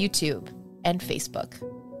on YouTube and Facebook.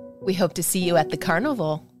 We hope to see you at the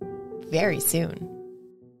carnival very soon.